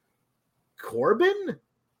Corbin.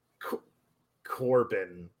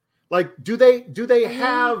 Like, do they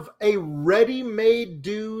have a ready-made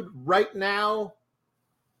dude right now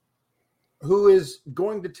who is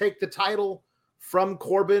going to take the title from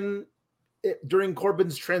Corbin during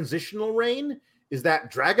Corbin's transitional reign? Is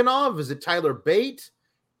that Dragunov? Is it Tyler Bate?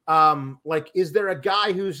 Is there a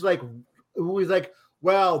guy who is like,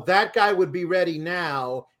 well, that guy would be ready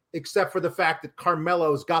now, except for the fact that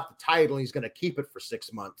Carmelo's got the title and he's going to keep it for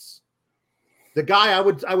 6 months. The guy I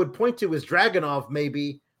would point to is Dragunov,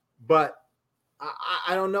 maybe. But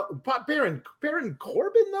I don't know. But Baron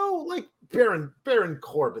Corbin though, like Baron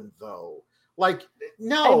Corbin though, like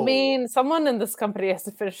no. I mean, someone in this company has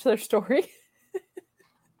to finish their story.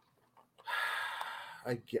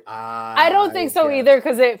 I don't think so either,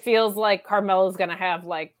 because it feels like Carmelo's gonna have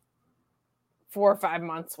like 4 or 5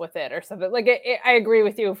 months with it or something. Like I agree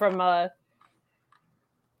with you from a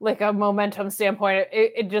momentum standpoint.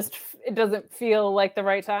 It doesn't feel like the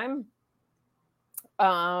right time.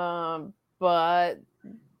 But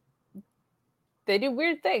they do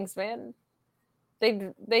weird things, man.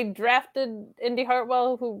 they drafted Indy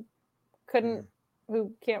Hartwell who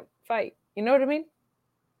can't fight. You know what I mean?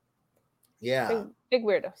 Yeah. Big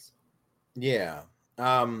weirdos. Yeah.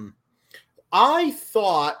 I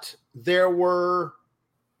thought that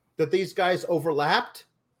these guys overlapped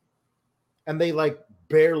and they like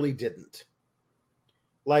barely didn't.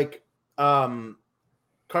 Like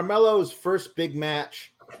Carmelo's first big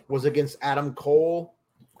match was against Adam Cole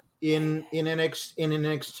in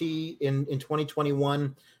NXT in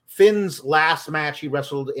 2021. Finn's last match he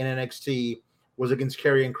wrestled in NXT was against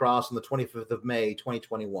Karrion Kross on the 25th of May,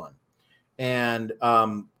 2021. And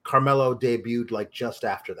Carmelo debuted like just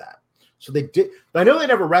after that. So they did. I know they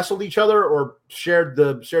never wrestled each other or shared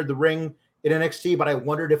the ring in NXT, but I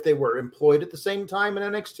wondered if they were employed at the same time in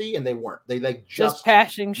NXT, and they weren't. They like just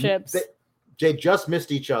passing ships. They just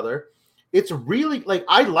missed each other. It's really like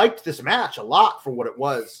I liked this match a lot for what it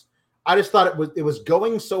was. I just thought it was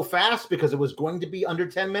going so fast because it was going to be under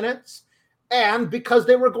 10 minutes, and because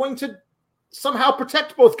they were going to somehow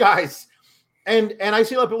protect both guys. And I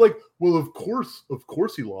see a lot of people like, well, of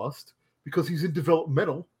course he lost because he's in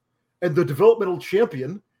developmental, and the developmental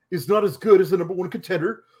champion is not as good as the number one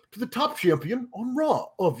contender to the top champion on Raw,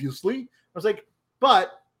 obviously. I was like,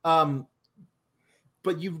 but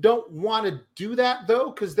you don't want to do that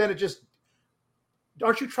though, because then it just,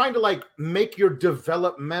 aren't you trying to like make your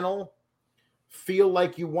developmental feel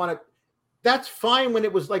like you want to? That's fine when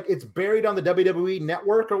it was like it's buried on the WWE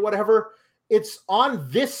network or whatever. It's on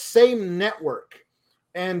this same network,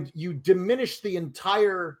 and you diminish the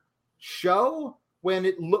entire show when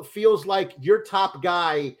it feels like your top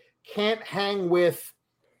guy can't hang with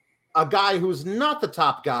a guy who's not the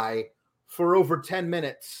top guy for over 10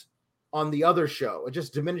 minutes on the other show. It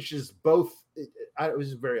just diminishes both. It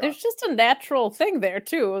was very There's odd. just a natural thing there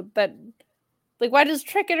too, that like, why does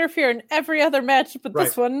Trick interfere in every other match but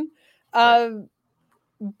this one?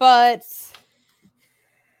 But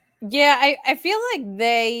yeah, I feel like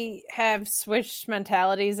they have switched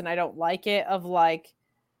mentalities, and I don't like it, of like,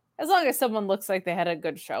 as long as someone looks like they had a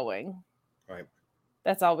good showing, Right,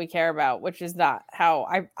 that's all we care about, which is not how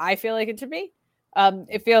I feel like it should be.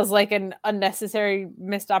 It feels like an unnecessary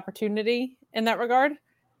missed opportunity in that regard.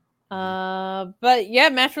 But yeah,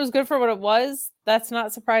 match was good for what it was. That's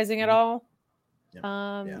not surprising at all.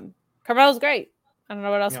 Carmelo's great. I don't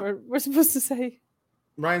know what else we're supposed to say.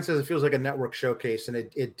 Ryan says it feels like a network showcase, and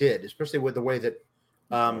it did, especially with the way that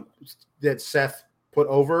that Seth put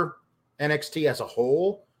over NXT as a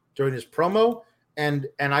whole during his promo. And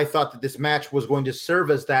I thought that this match was going to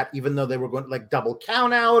serve as that, even though they were going to like double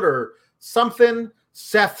count out or something.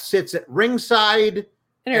 Seth sits at ringside,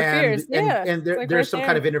 interferes, and there's some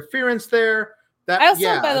kind of interference there. That I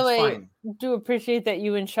also, by the way, fine. Do appreciate that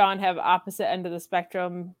you and Sean have opposite end of the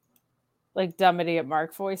spectrum, like dumb idiot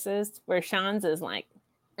Mark voices, where Sean's is like,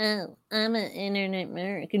 "Oh, I'm an internet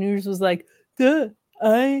Mark," and yours was like, "Duh,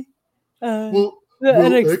 well,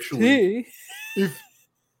 NXT." Actually,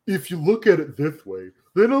 if you look at it this way,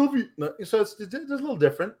 then it'll be so. It's a little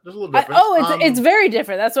different. There's a little different. It's very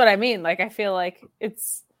different. That's what I mean. Like, I feel like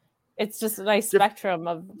it's just a nice spectrum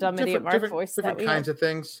of dumb idiot Mark voice. Different kinds of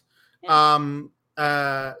things.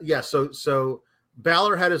 Yeah. So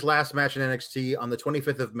Balor had his last match in NXT on the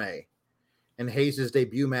 25th of May, and Hayes'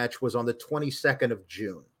 debut match was on the 22nd of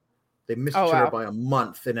June. They missed each other by a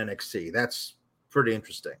month in NXT. That's pretty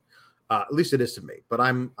interesting. At least it is to me, but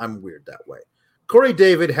I'm weird that way. Corey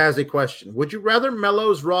David has a question. Would you rather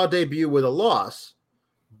Melo's Raw debut with a loss,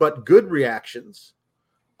 but good reactions,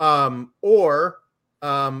 or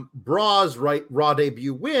Braw's Raw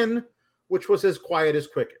debut win, which was as quiet as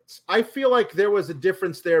crickets? I feel like there was a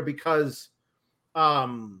difference there because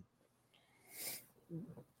Braun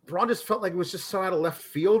just felt like it was just so out of left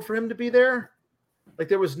field for him to be there. Like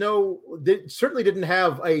they certainly didn't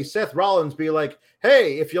have a Seth Rollins be like,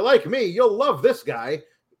 "Hey, if you like me, you'll love this guy."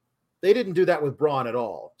 They didn't do that with Braun at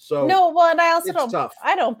all. So no, well, and I also tough.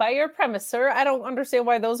 I don't buy your premise, sir. I don't understand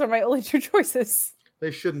why those are my only two choices. They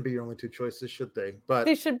shouldn't be your only two choices, should they? But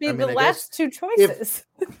they should be the last two choices.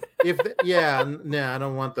 I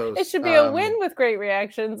don't want those. It should be a win with great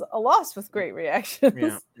reactions, a loss with great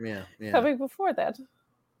reactions. Yeah. Coming before that.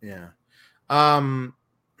 Yeah.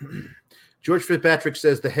 George Fitzpatrick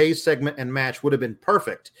says the Hayes segment and match would have been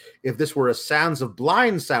perfect if this were a Sounds of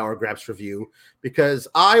Blind Sour Graps review, because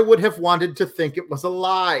I would have wanted to think it was a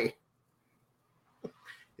lie.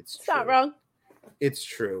 It's not wrong. It's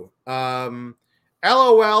true. LOL,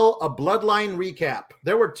 a Bloodline recap.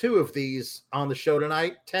 There were 2 of these on the show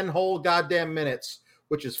tonight, 10 whole goddamn minutes,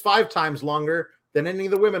 which is 5 times longer than any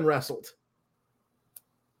of the women wrestled.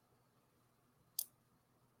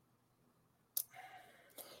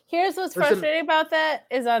 Here's what's frustrating about that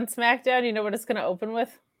is on SmackDown, you know what it's going to open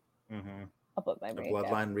with? Mm-hmm. I'll put my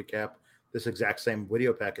Bloodline recap. This exact same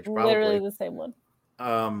video package, probably. Literally the same one.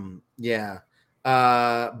 Yeah.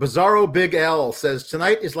 Bizarro Big L says,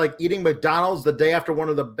 tonight is like eating McDonald's the day after one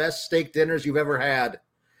of the best steak dinners you've ever had.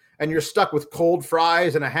 And you're stuck with cold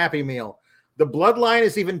fries and a Happy Meal. The Bloodline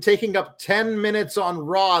is even taking up 10 minutes on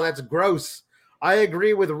Raw. That's gross. I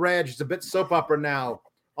agree with Reg. It's a bit soap opera now.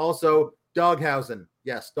 Also, Doghausen.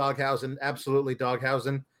 Yes, Doghausen. Absolutely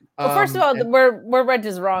Doghausen. Well, first of all, where Reg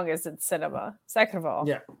is wrong is it's cinema. Second of all,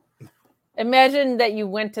 imagine that you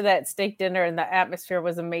went to that steak dinner and the atmosphere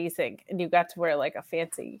was amazing and you got to wear like a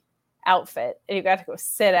fancy outfit and you got to go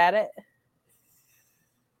sit at it.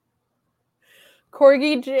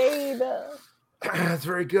 Corgi Jade. That's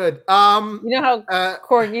very good. You know how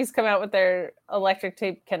corgis come out with their electric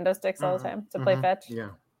tape kendo sticks all the time to play fetch?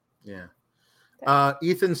 Yeah.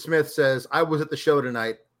 Ethan Smith says, I was at the show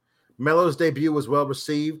tonight. Melo's debut was well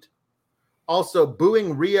received. Also,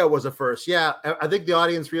 booing Rhea was a first. Yeah, I think the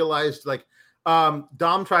audience realized, like,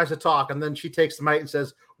 Dom tries to talk, and then she takes the mic and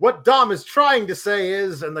says, what Dom is trying to say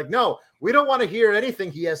is, and like, no, we don't want to hear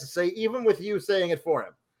anything he has to say, even with you saying it for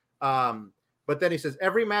him. But then he says,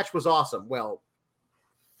 every match was awesome. Well,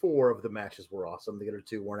 4 of the matches were awesome. The other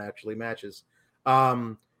 2 weren't actually matches.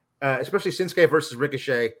 Especially Shinsuke versus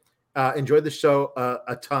Ricochet. Enjoyed the show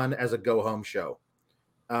a ton as a go-home show.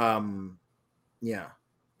 Yeah.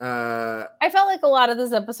 I felt like a lot of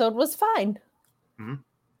this episode was fine. Mm-hmm.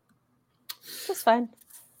 It was fine.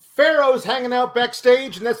 Pharaoh's hanging out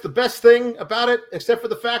backstage, and that's the best thing about it, except for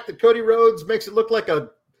the fact that Cody Rhodes makes it look like a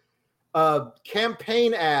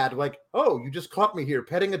campaign ad. Like, oh, you just caught me here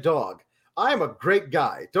petting a dog. I'm a great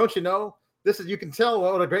guy. Don't you know? You can tell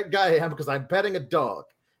what a great guy I am because I'm petting a dog.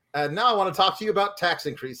 And now I want to talk to you about tax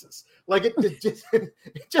increases. Like it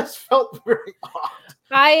just felt very odd.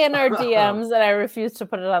 I in our DMs and I refuse to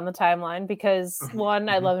put it on the timeline because 1,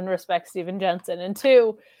 I love and respect Steven Jensen, and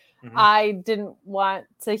 2, I didn't want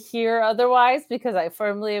to hear otherwise because I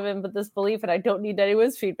firmly am in this belief and I don't need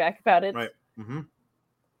anyone's feedback about it. Right. Mm-hmm.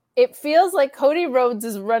 It feels like Cody Rhodes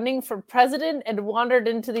is running for president and wandered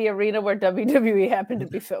into the arena where WWE happened to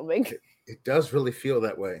be filming. It does really feel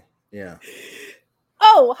that way. Yeah.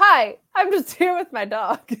 Oh, hi. I'm just here with my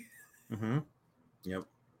dog. Mm-hmm. Yep.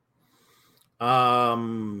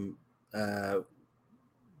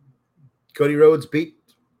 Cody Rhodes beat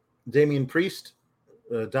Damian Priest.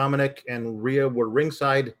 Dominic and Rhea were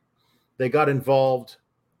ringside. They got involved.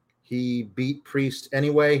 He beat Priest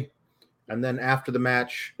anyway. And then after the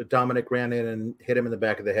match, Dominic ran in and hit him in the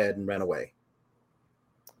back of the head and ran away.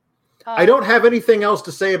 I don't have anything else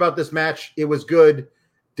to say about this match. It was good.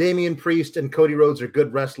 Damian Priest and Cody Rhodes are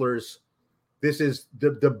good wrestlers. This is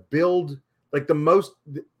the build, like the most.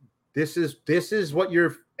 This is what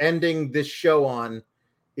you're ending this show on.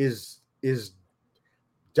 Is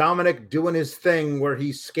Dominic doing his thing where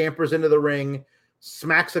he scampers into the ring,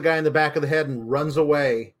 smacks a guy in the back of the head, and runs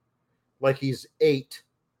away like he's 8.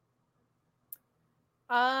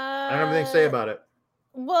 I don't have anything to say about it.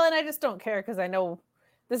 Well, and I just don't care because I know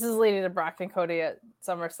this is leading to Brock and Cody at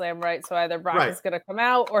SummerSlam, right? So either Brock is going to come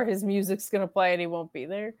out or his music's going to play and he won't be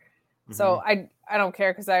there. Mm-hmm. So I don't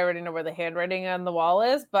care because I already know where the handwriting on the wall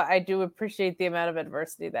is, but I do appreciate the amount of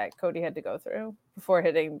adversity that Cody had to go through before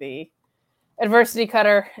hitting the adversity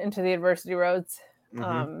cutter into the adversity roads.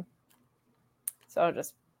 Mm-hmm. So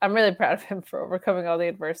I'm really proud of him for overcoming all the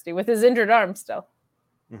adversity with his injured arm still.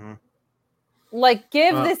 Mm-hmm. Like,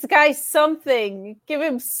 give this guy something. Give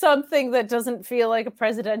him something that doesn't feel like a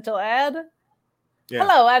presidential ad. Yeah.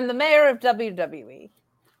 Hello, I'm the mayor of WWE.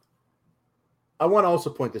 I want to also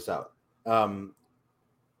point this out.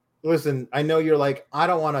 Listen, I know you're like, I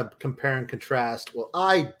don't want to compare and contrast. Well,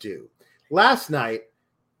 I do. Last night,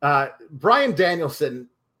 Bryan Danielson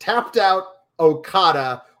tapped out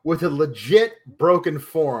Okada with a legit broken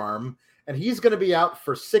forearm, and he's going to be out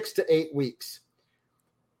for 6 to 8 weeks.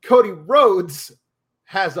 Cody Rhodes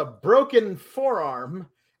has a broken forearm,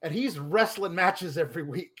 and he's wrestling matches every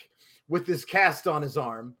week with this cast on his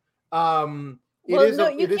arm. You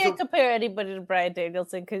can't compare anybody to Bryan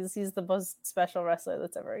Danielson because he's the most special wrestler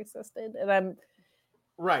that's ever existed. And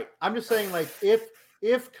I'm just saying, like,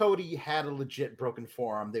 if Cody had a legit broken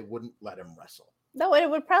forearm, they wouldn't let him wrestle. No, it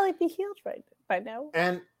would probably be healed by now.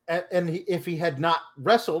 And if he had not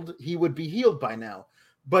wrestled, he would be healed by now.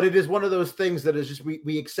 But it is one of those things that is just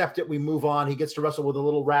we accept it, we move on. He gets to wrestle with a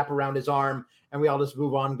little wrap around his arm, and we all just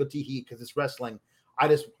move on, go tee-hee, because it's wrestling. I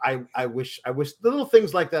wish the little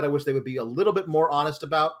things like that. I wish they would be a little bit more honest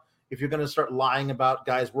about. If you're going to start lying about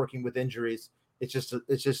guys working with injuries, it's just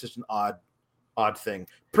an odd odd thing.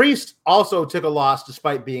 Priest also took a loss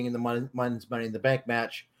despite being in the Men's Money in the Bank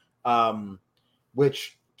match,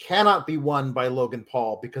 which cannot be won by Logan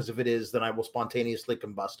Paul, because if it is, then I will spontaneously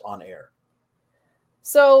combust on air.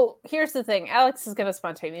 So here's the thing. Alex is going to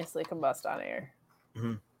spontaneously combust on air.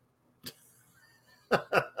 Mm-hmm.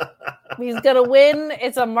 He's going to win.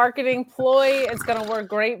 It's a marketing ploy. It's going to work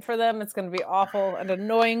great for them. It's going to be awful and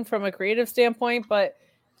annoying from a creative standpoint, but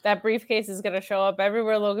that briefcase is going to show up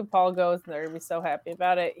everywhere Logan Paul goes, and they're going to be so happy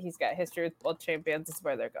about it. He's got history with both champions. It's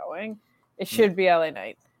where they're going. It should be LA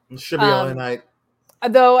Knight. It should be LA Knight.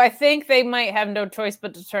 Though I think they might have no choice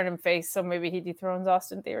but to turn him face, so maybe he dethrones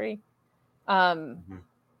Austin Theory. Yeah.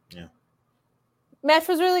 Match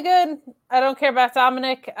was really good. I don't care about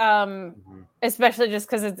Dominic, especially just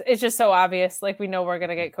because it's just so obvious. Like, we know we're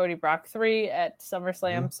gonna get Cody Brock 3 at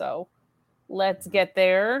SummerSlam, so let's get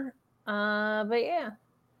there. But yeah,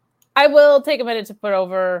 I will take a minute to put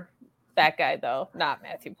over that guy though, not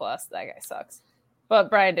Matthew Plus. That guy sucks. But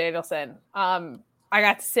Bryan Danielson. I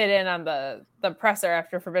got to sit in on the presser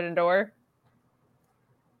after Forbidden Door.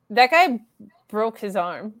 That guy broke his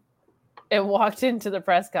arm and walked into the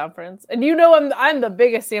press conference. And you know I'm the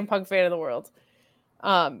biggest CM Punk fan in the world.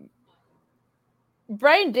 Bryan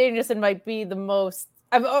Danielson might be the most...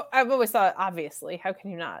 I've always thought, obviously, how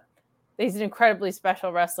can you not? He's an incredibly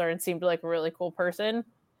special wrestler and seemed like a really cool person.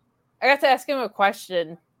 I got to ask him a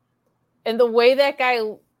question. And the way that guy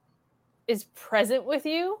is present with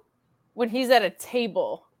you when he's at a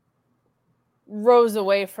table rose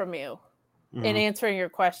away from you in answering your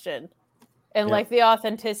question. And like the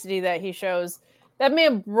authenticity that he shows. That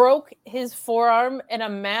man broke his forearm in a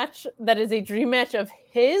match that is a dream match of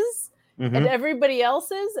his and everybody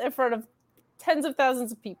else's in front of tens of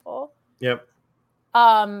thousands of people. Yep.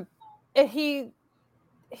 And he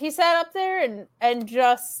sat up there and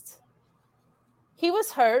just, he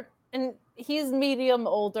was hurt, and he's medium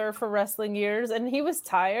older for wrestling years, and he was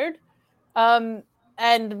tired.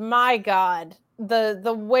 And my God,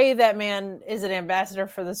 the way that man is an ambassador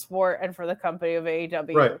for the sport and for the company of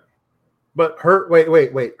AEW. Right. But hurt,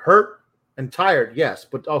 wait. Hurt and tired, yes.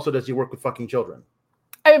 But also, does he work with fucking children?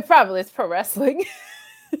 I mean, probably it's pro wrestling.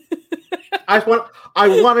 I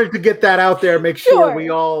wanted to get that out there, make sure we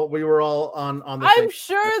were all on the I'm same.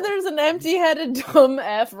 sure there's an empty-headed dumb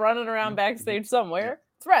F running around backstage somewhere.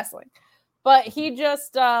 It's wrestling. But he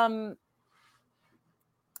just if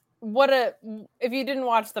you didn't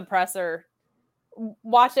watch the presser,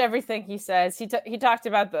 watch everything he says. He talked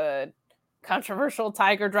about the controversial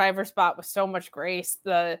Tiger Driver spot with so much grace.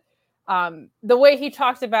 The way he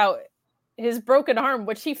talked about his broken arm,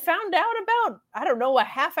 which he found out about, I don't know, a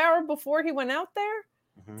half hour before he went out there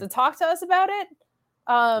to talk to us about it.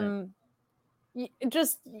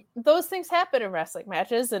 Just those things happen in wrestling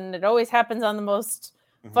matches, and it always happens on the most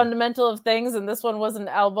fundamental of things. And this one was an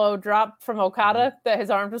elbow drop from Okada that his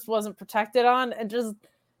arm just wasn't protected on, and just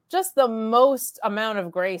the most amount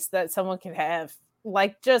of grace that someone can have.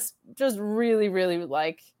 Like, just really, really,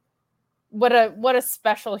 like, what a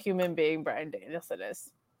special human being Bryan Danielson is.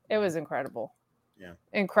 It was incredible. Yeah.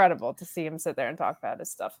 Incredible to see him sit there and talk about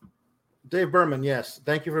his stuff. Dave Berman, yes.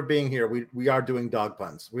 Thank you for being here. We are doing dog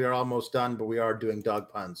puns. We are almost done, but we are doing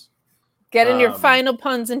dog puns. Get in your final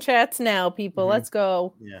puns and chats now, people. Let's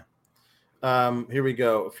go. Yeah. Here we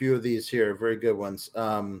go. A few of these here. Very good ones.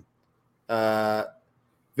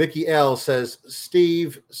 Vicky L says,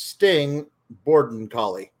 Steve Sting Borden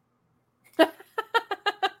Collie.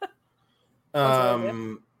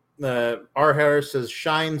 R. Harris says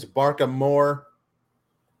Shines Barca Moore.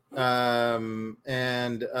 And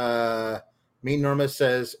Mean Norma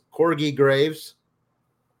says Corgi Graves.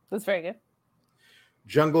 That's very good.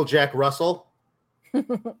 Jungle Jack Russell.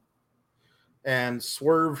 And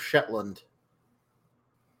Swerve Shetland.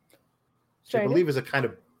 Which I believe is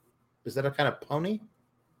that a kind of pony?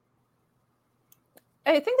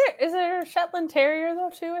 I think there a Shetland Terrier though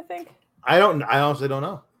too, I think. I honestly don't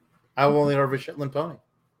know. I've only heard of a Shetland pony.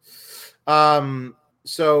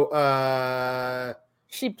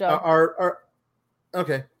 Sheepdog.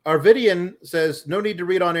 Okay. Arvidian says, no need to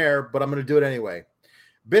read on air, but I'm going to do it anyway.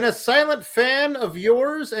 Been a silent fan of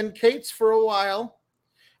yours and Kate's for a while.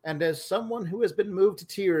 And as someone who has been moved to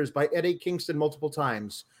tears by Eddie Kingston multiple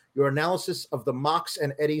times, your analysis of the Mox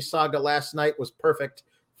and Eddie saga last night was perfect.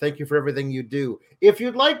 Thank you for everything you do. If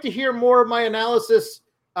you'd like to hear more of my analysis,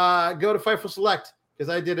 go to Fightful Select, because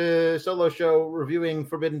I did a solo show reviewing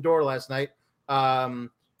Forbidden Door last night,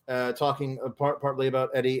 talking partly about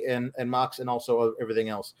Eddie and Mox and also everything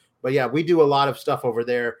else. But yeah, we do a lot of stuff over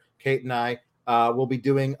there. Kate and I will be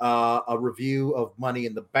doing a review of Money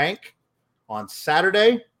in the Bank on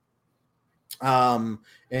Saturday.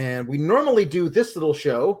 And we normally do this little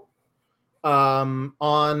show on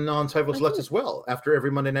Typo Select as well after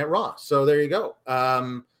every Monday Night Raw. So there you go.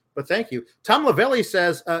 But thank you. Tom Lavelli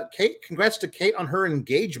says, Kate, congrats to Kate on her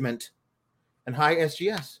engagement, and hi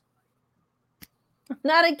SGS.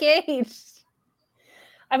 Not engaged.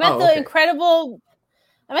 I met the incredible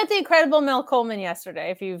Mel Coleman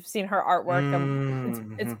yesterday. If you've seen her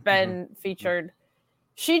artwork, it's been featured.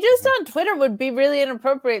 She just on Twitter would be really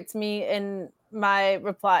inappropriate to me in my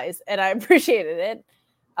replies, and I appreciated it.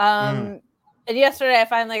 And yesterday I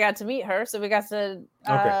finally got to meet her, so we got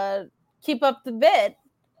to keep up the bit.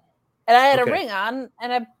 And I had a ring on,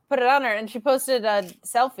 and I put it on her, and she posted a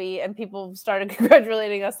selfie, and people started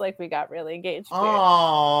congratulating us like we got really engaged.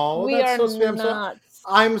 Oh, we that's are so sweet.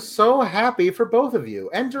 I'm so happy for both of you.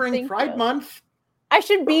 And during Pride Month, I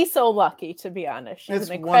should be so lucky, to be honest. She's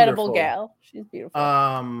an incredible gal. She's beautiful.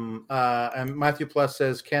 And Matthew Plus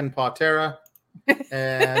says Ken Patera,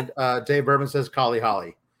 and Dave Berman says Kali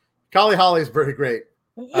Holly. Kali Holly is very great.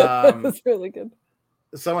 That's really good.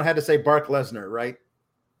 Someone had to say Bark Lesnar, right?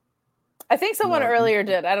 I think someone earlier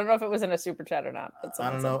did. I don't know if it was in a super chat or not. But I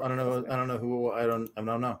don't know who. I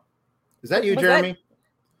don't know. Is that you, Jeremy?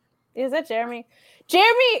 Is that Jeremy?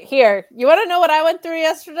 Jeremy, here. You want to know what I went through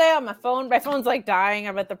yesterday on my phone? My phone's like dying.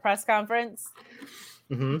 I'm at the press conference.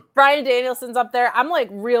 Bryan Danielson's up there. I'm like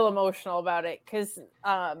real emotional about it because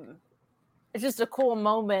it's just a cool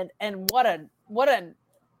moment, and what a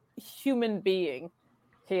human being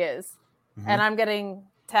he is. And I'm getting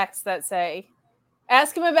texts that say,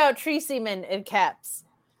 ask him about tree semen in caps.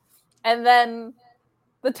 And then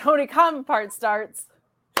the Tony Khan part starts.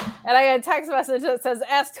 And I got a text message that says,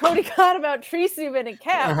 ask Tony Khan about tree semen in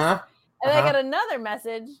caps. And I got another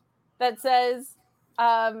message that says,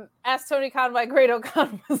 ask Tony Khan why Great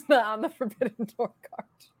O'Khan was not on the Forbidden Door card.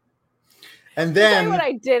 And then what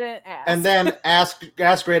I didn't ask. And then ask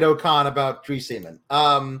Great O'Khan about tree semen.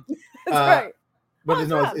 That's right. But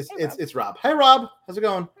it's Rob. Hey Rob, how's it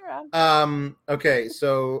going? Hey, Rob. Okay,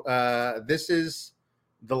 so this is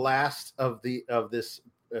the last of this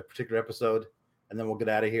particular episode, and then we'll get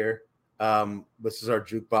out of here. This is our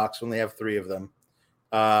jukebox. We only have 3 of them.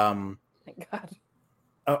 Thank God.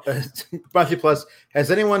 Matthew Plus,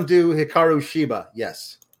 has anyone do Hikaru Shiba?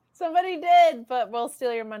 Yes. Somebody did, but we'll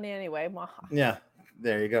steal your money anyway. Yeah,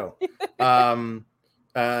 there you go.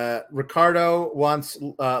 Ricardo wants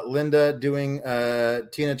Linda doing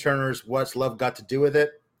Tina Turner's What's Love Got to Do With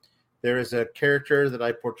It. There is a character that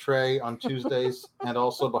I portray on Tuesdays and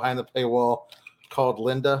also behind the paywall called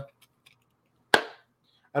Linda.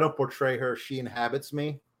 I don't portray her. She inhabits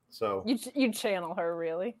me. So you channel her,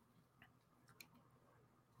 really?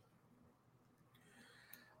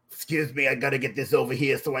 Excuse me, I got to get this over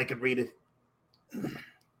here so I can read it.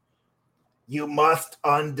 You must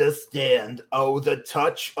understand, oh, the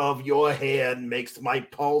touch of your hand makes my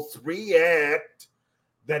pulse react,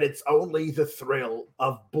 that it's only the thrill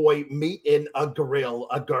of boy meeting a girl.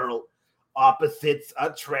 Opposites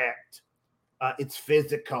attract. It's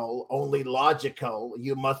physical, only logical.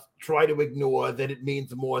 You must try to ignore that it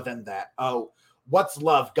means more than that. Oh, what's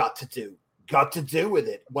love got to do? Got to do with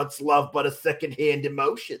it. What's love but a secondhand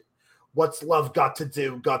emotion? What's love got to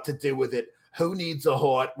do with it? Who needs a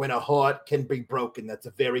heart when a heart can be broken? That's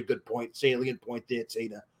a very good point, salient point there,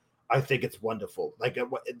 Tina. I think it's wonderful. Like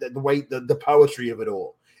the way the poetry of it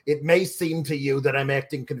all. It may seem to you that I'm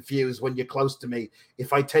acting confused when you're close to me.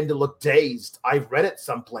 If I tend to look dazed, I've read it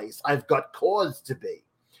someplace. I've got cause to be.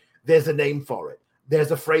 There's a name for it.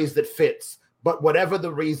 There's a phrase that fits. But whatever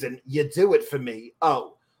the reason, you do it for me.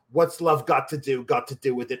 Oh, what's love got to do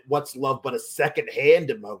with it? What's love but a second-hand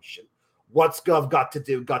emotion? What's love got to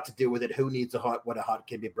do with it? Who needs a heart when a heart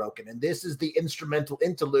can be broken? And this is the instrumental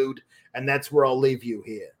interlude, and that's where I'll leave you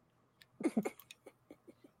here.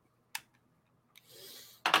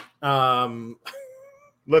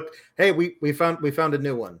 Look, hey, we found a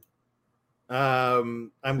new one.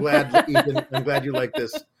 I'm glad I'm glad you like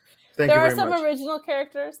this. Thank you very much. There are some original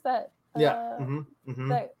characters that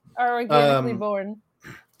that are organically born.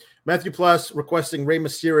 Matthew Plus requesting Rey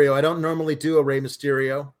Mysterio. I don't normally do a Rey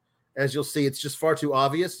Mysterio. As you'll see, it's just far too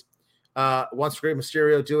obvious. Wants Rey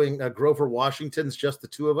Mysterio doing Grover Washington's just the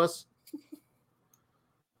two of us.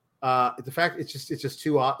 The fact it's just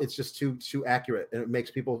too accurate, and it makes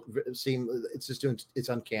people seem it's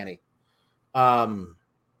uncanny. I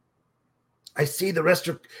see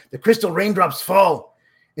the crystal raindrops fall,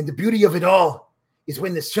 and the beauty of it all is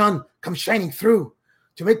when the sun comes shining through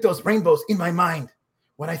to make those rainbows in my mind.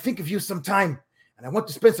 When I think of you sometime, and I want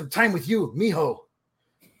to spend some time with you, mijo.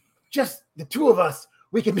 Just the two of us.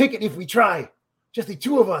 We can make it if we try. Just the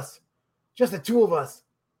two of us.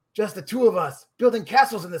 Just the two of us building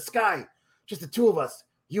castles in the sky. Just the two of us,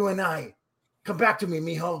 you and I. Come back to me,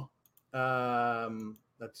 mijo.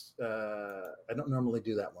 That's I don't normally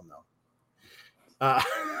do that one though.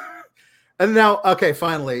 And now, okay,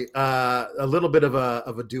 finally, a little bit of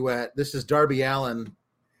a duet. This is Darby Allin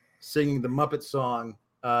singing the Muppet song,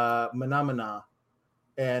 Mana,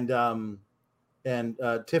 and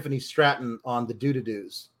Tiffany Stratton on the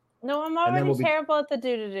doo-doo-doos. No, I'm already terrible at the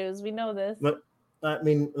doo-doo-doos. We know this. But, I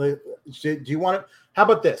mean, do you want it? How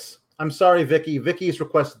about this? I'm sorry, Vicky. Vicky's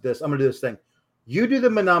requested this. I'm going to do this thing. You do the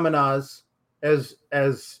Manamanas as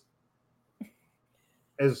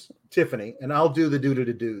Tiffany, and I'll do the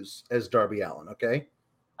doo-doo-doos as Darby Allin, okay?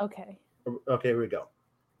 Okay. Okay, here we go.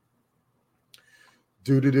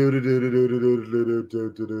 Manamana.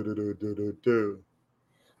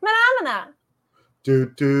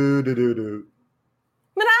 Do-do-do-do-do.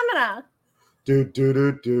 Manamana.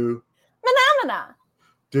 Do-do-do-do. Manamana.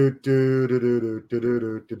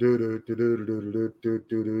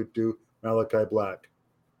 Do-do-do-do-do. Malachi Black.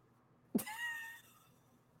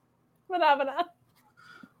 Manamana.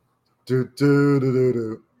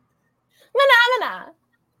 Do-do-do-do-do. Manamana.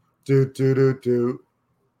 Do-do-do-do.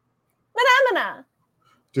 Manamana.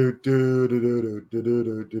 Do-do-do-do-do.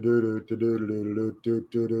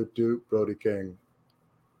 Brody King.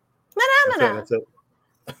 Manamana. That's it.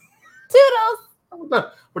 Toodles.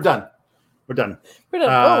 We're done.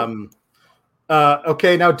 Oh.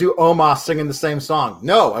 Okay, now do Omos singing the same song.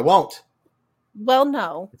 No, I won't. Well,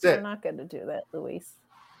 no. That's We're not going to do that, Luis.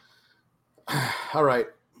 All right.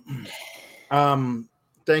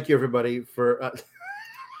 Thank you, everybody, for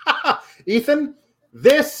Ethan.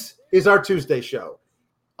 This is our Tuesday show.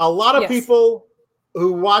 A lot of people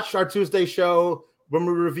who watch our Tuesday show when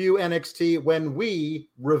we review NXT,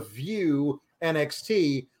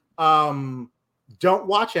 don't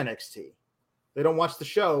watch NXT. They don't watch the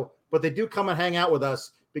show, but they do come and hang out with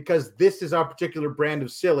us because this is our particular brand of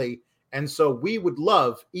silly. And so we would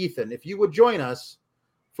love, Ethan, if you would join us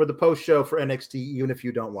for the post show for NXT, even if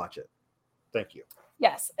you don't watch it. Thank you.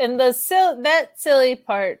 Yes, and that silly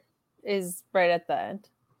part is right at the end.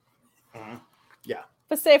 Mm-hmm. Yeah,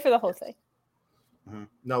 but stay for the whole thing. Mm-hmm.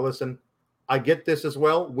 No, listen, I get this as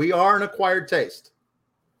well. We are an acquired taste.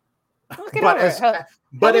 But be back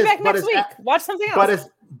next week. Watch something else.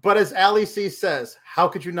 But as Ali C says, how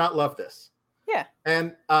could you not love this? Yeah.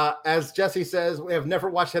 And as Jesse says, we have never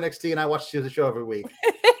watched NXT, and I watch the show every week.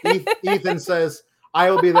 Ethan says, I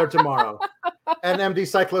will be there tomorrow. And MD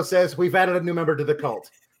Cyclo says, we've added a new member to the cult.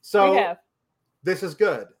 So this is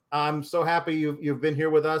good. I'm so happy you've been here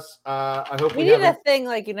with us. I hope we need a thing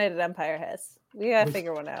like United Empire has. We got to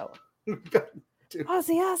figure one out.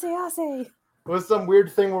 Aussie. Was some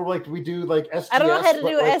weird thing where we do like SGS? I don't know how to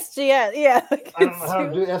do SGS. Yeah. I don't know how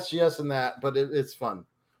to do SGS in that, but it's fun.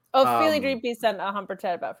 Oh, Feely Dreepy sent a humper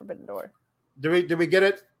chat about Forbidden Door. Did we get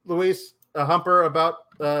it, Luis? A humper about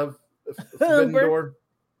Forbidden Door?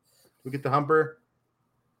 We get the humper,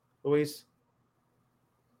 Luis?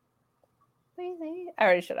 I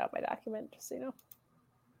already shut out my document, just so you know.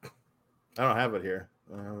 I don't have it here.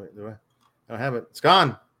 Do I? I don't have it. It's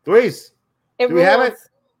gone. Luis, do we have it?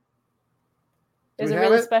 There's a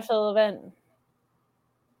really special event.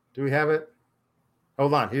 Do we have it?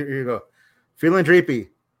 Hold on. Here you go. Feeling Dreepy.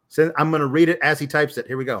 I'm going to read it as he types it.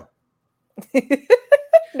 Here we go.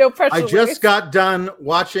 No pressure. I just got done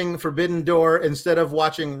watching Forbidden Door instead of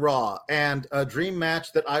watching Raw. And a dream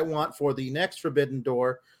match that I want for the next Forbidden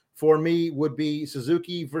Door for me would be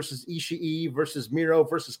Suzuki versus Ishii versus Miro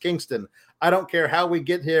versus Kingston. I don't care how we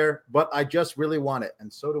get here, but I just really want it.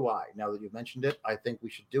 And so do I. Now that you've mentioned it, I think we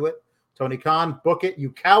should do it. Tony Khan, book it,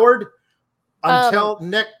 you coward. Until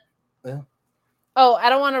next. Oh, I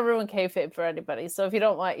don't want to ruin kayfabe for anybody. So if you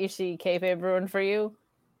don't want Ishii kayfabe ruined for you,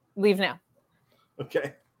 leave now.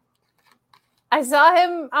 Okay. I saw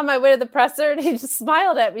him on my way to the presser, and he just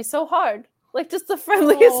smiled at me so hard, like just the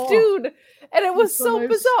friendliest dude, and it was so nice.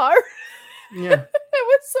 Bizarre. Yeah, it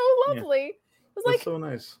was so lovely. Yeah. It was like so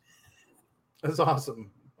nice. That's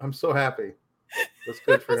awesome. I'm so happy. That's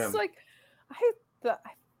good for him. Like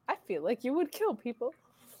I feel like you would kill people.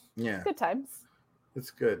 Yeah, good times.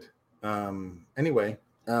 It's good. Anyway,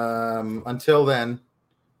 until then,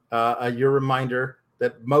 your reminder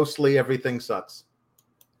that mostly everything sucks.